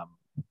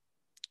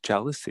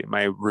jealousy,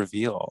 my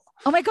reveal.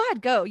 Oh my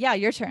God, go. Yeah,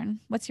 your turn.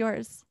 What's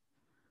yours?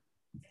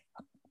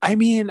 I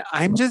mean,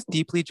 I'm just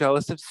deeply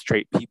jealous of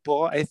straight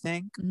people, I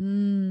think.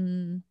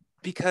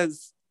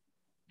 Because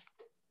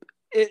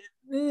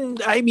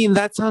I mean,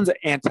 that sounds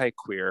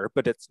anti-queer,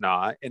 but it's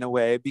not in a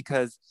way,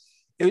 because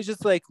it was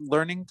just like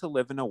learning to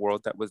live in a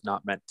world that was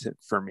not meant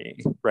for me,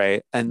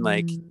 right? And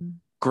like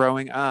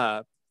growing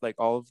up, like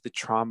all of the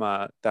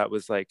trauma that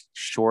was like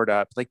shored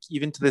up, like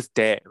even to this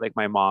day, like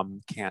my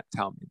mom can't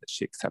tell me that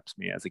she accepts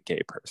me as a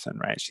gay person,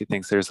 right? She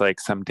thinks there's like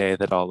some day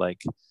that I'll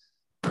like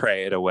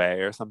pray it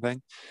away or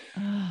something.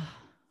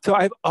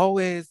 So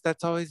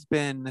that's always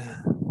been,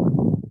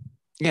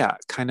 yeah,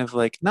 kind of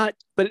like not,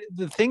 but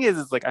the thing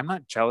is like, I'm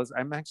not jealous.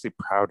 I'm actually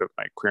proud of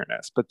my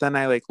queerness. But then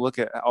I like look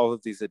at all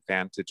of these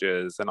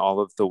advantages and all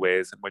of the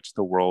ways in which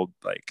the world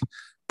like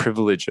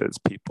privileges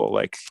people,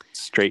 like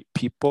straight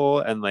people,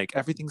 and like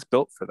everything's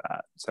built for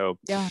that. So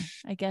yeah,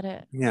 I get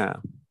it. Yeah.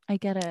 I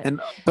get it. And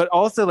but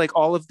also like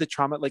all of the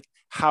trauma, like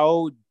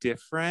how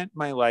different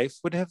my life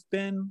would have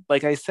been.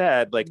 Like I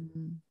said, like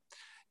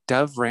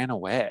Dove ran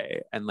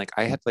away, and like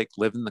I had to like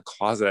live in the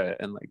closet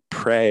and like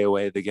pray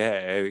away the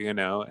gay, you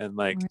know, and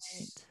like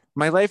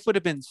my life would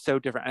have been so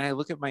different. And I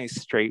look at my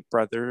straight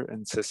brother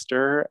and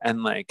sister,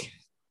 and like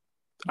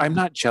I'm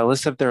not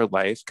jealous of their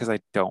life because I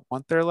don't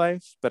want their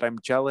life, but I'm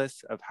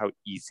jealous of how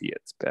easy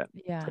it's been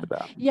for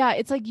them. Yeah,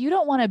 it's like you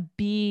don't want to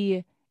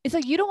be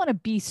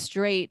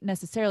straight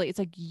necessarily. It's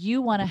like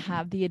you want to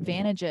have the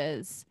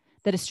advantages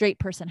that a straight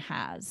person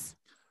has.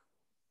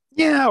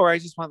 Yeah, or I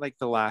just want like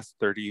the last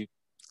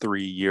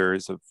 33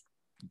 years of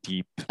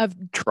deep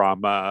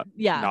trauma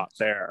not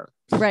there.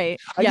 Right.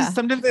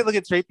 Sometimes I look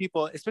at straight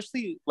people,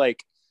 especially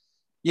like,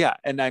 yeah,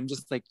 and I'm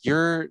just like,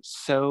 you're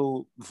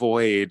so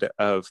void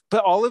of,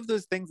 but all of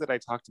those things that I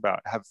talked about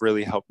have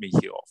really helped me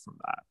heal from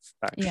that,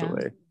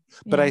 actually.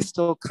 But I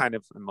still kind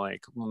of am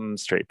like,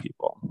 straight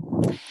people.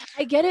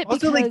 I get it.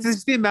 Also, like,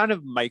 there's the amount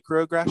of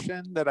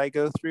microaggression that I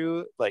go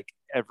through, like,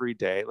 every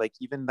day. Like,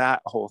 even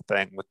that whole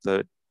thing with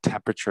the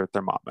temperature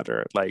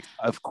thermometer. Like,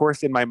 of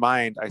course, in my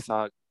mind, I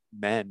saw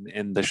men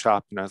in the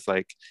shop, and I was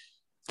like,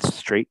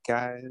 straight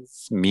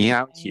guys, me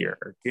out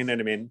here. You know what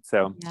I mean?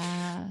 So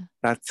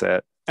that's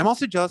it. I'm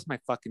also jealous of my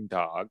fucking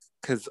dog,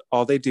 because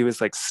all they do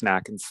is like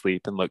snack and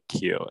sleep and look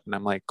cute. And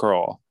I'm like,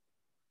 girl,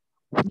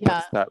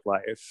 what's that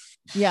life?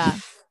 Yeah,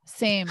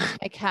 same.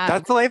 My cat.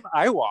 That's the life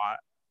I want.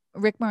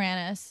 Rick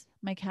Moranis,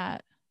 my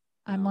cat.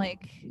 I'm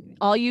like,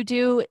 all you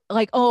do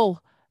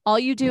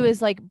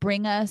is like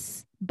bring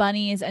us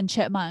bunnies and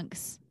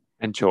chipmunks.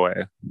 Enjoy.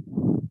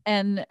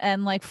 And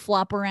like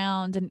flop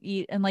around and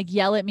eat and like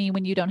yell at me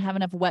when you don't have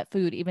enough wet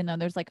food, even though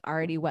there's like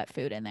already wet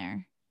food in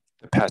there.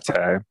 The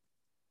pate.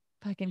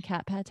 Fucking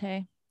cat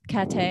pate.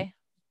 Cate.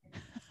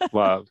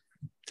 Love.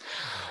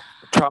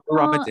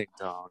 Trauma ding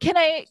dong. Can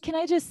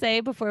I just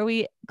say before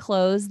we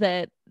close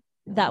that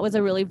was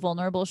a really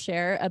vulnerable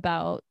share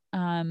about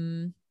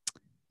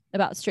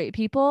straight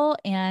people,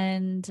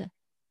 and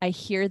I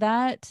hear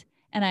that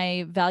and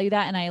I value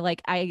that, and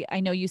I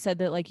know you said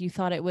that like you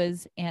thought it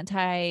was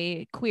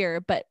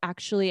anti-queer, but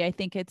actually I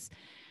think it's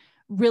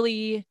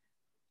really,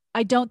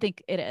 I don't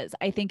think it is.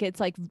 I think it's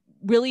like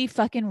really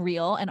fucking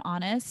real and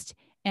honest.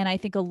 And I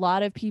think a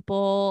lot of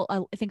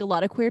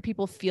queer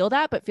people feel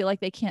that, but feel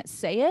like they can't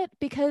say it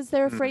because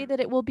they're afraid that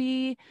it will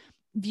be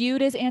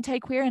viewed as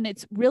anti-queer. And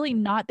it's really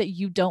not that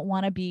you don't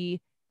want to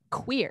be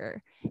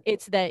queer.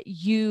 It's that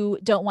you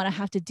don't want to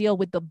have to deal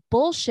with the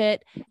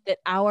bullshit that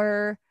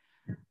our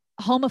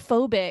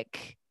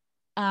homophobic,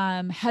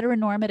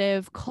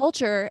 heteronormative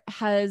culture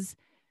has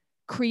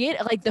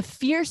created, like the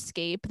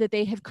fearscape that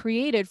they have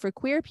created for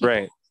queer people.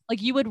 Right. Like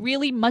you would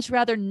really much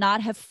rather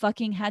not have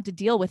fucking had to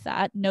deal with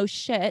that. No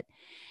shit.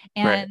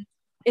 And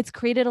it's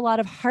created a lot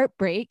of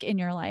heartbreak in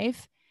your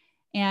life.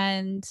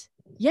 And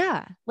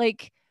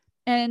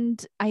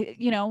and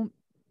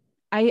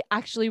I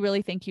actually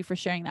really thank you for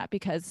sharing that,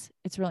 because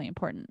it's really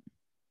important.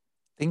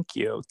 Thank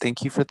you.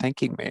 Thank you for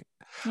thanking me.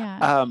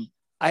 Yeah.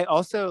 I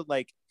also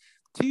like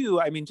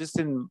too, I mean, just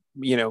in,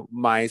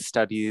 my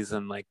studies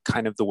and like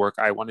kind of the work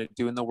I want to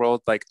do in the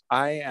world, like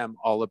I am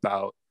all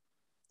about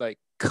like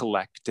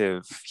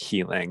collective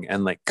healing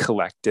and like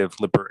collective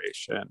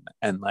liberation.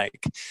 And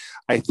like,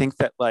 I think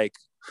that like,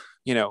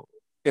 you know,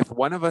 if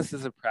one of us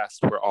is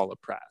oppressed, we're all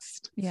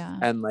oppressed. Yeah.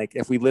 And like,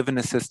 if we live in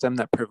a system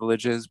that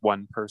privileges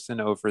one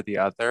person over the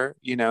other,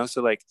 you know,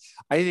 so like,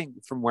 I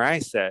think from where I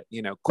sit,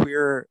 you know,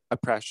 queer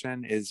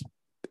oppression is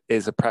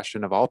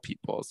oppression of all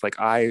peoples. Like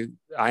I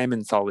am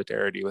in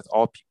solidarity with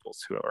all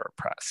peoples who are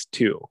oppressed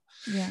too.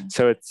 Yeah.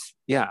 So it's,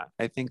 yeah,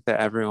 I think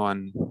that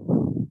everyone,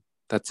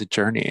 that's a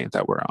journey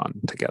that we're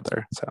on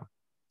together. So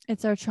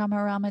it's our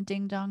trauma rama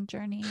ding dong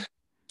journey.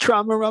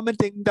 Trauma rama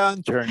ding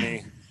dong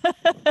journey.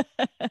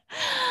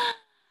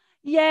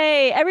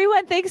 Yay.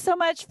 Everyone, thanks so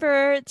much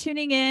for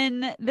tuning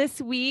in this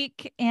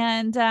week.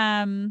 And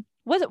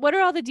what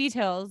are all the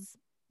details,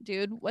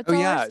 dude? What's all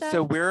our stuff?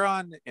 So we're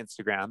on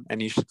Instagram, and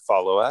you should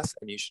follow us,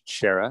 and you should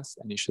share us,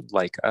 and you should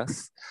like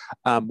us.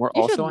 We're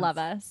you also should love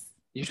us.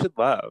 You should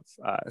love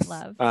us.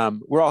 Love.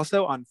 We're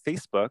also on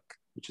Facebook,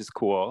 which is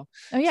cool.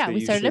 Oh yeah, so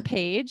we started a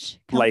page.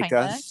 Come like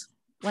us,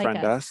 friend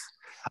us.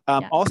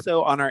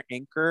 Also on our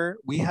Anchor,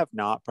 we have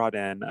not brought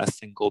in a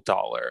single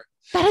dollar.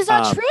 That is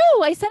not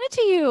true. I sent it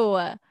to you.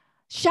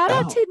 Shout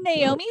out to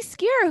Naomi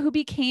Skier, who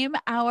became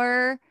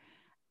our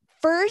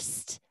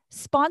first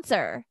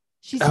sponsor.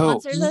 She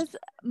sponsors us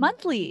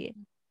monthly.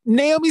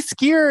 Naomi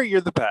Skier,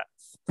 you're the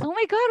best. Oh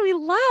my God, we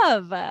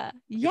love.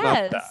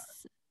 Yes.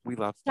 We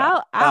love that.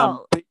 Shout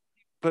out.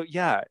 But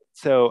yeah,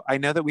 so I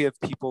know that we have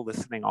people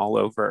listening all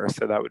over,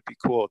 so that would be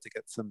cool to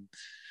get some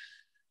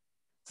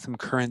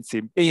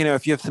currency. You know,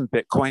 if you have some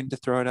Bitcoin to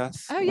throw at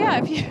us. Oh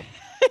yeah, if you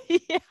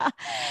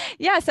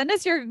yeah, send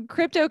us your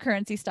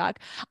cryptocurrency stock.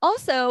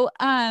 Also,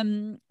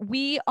 you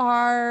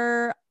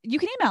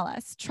can email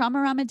us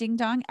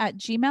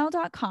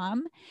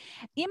traumaramadingdong@gmail.com.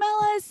 Email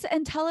us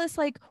and tell us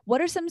like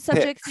what are some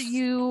subjects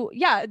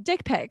that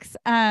dick pics,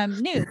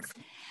 nudes.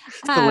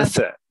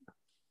 Solicit.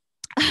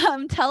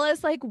 Tell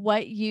us like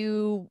what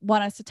you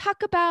want us to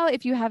talk about.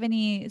 If you have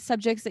any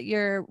subjects that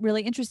you're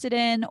really interested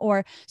in,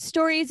 or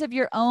stories of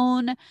your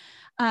own,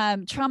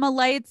 trauma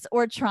lights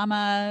or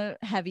trauma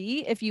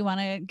heavy, if you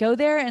want to go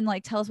there and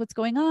like tell us what's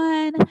going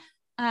on,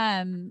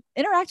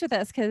 interact with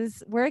us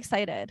because we're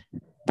excited.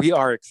 We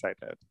are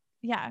excited.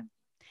 Yeah.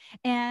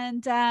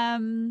 And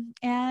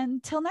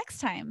until next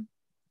time.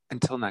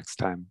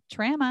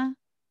 Trauma.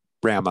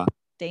 Rama.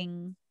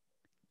 Ding.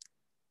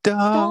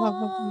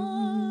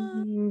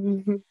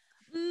 Dong.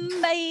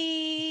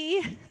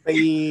 Bye. Bye.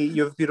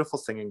 You have a beautiful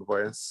singing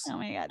voice. Oh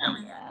my God.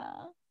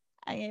 Yeah.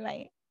 Okay,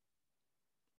 bye.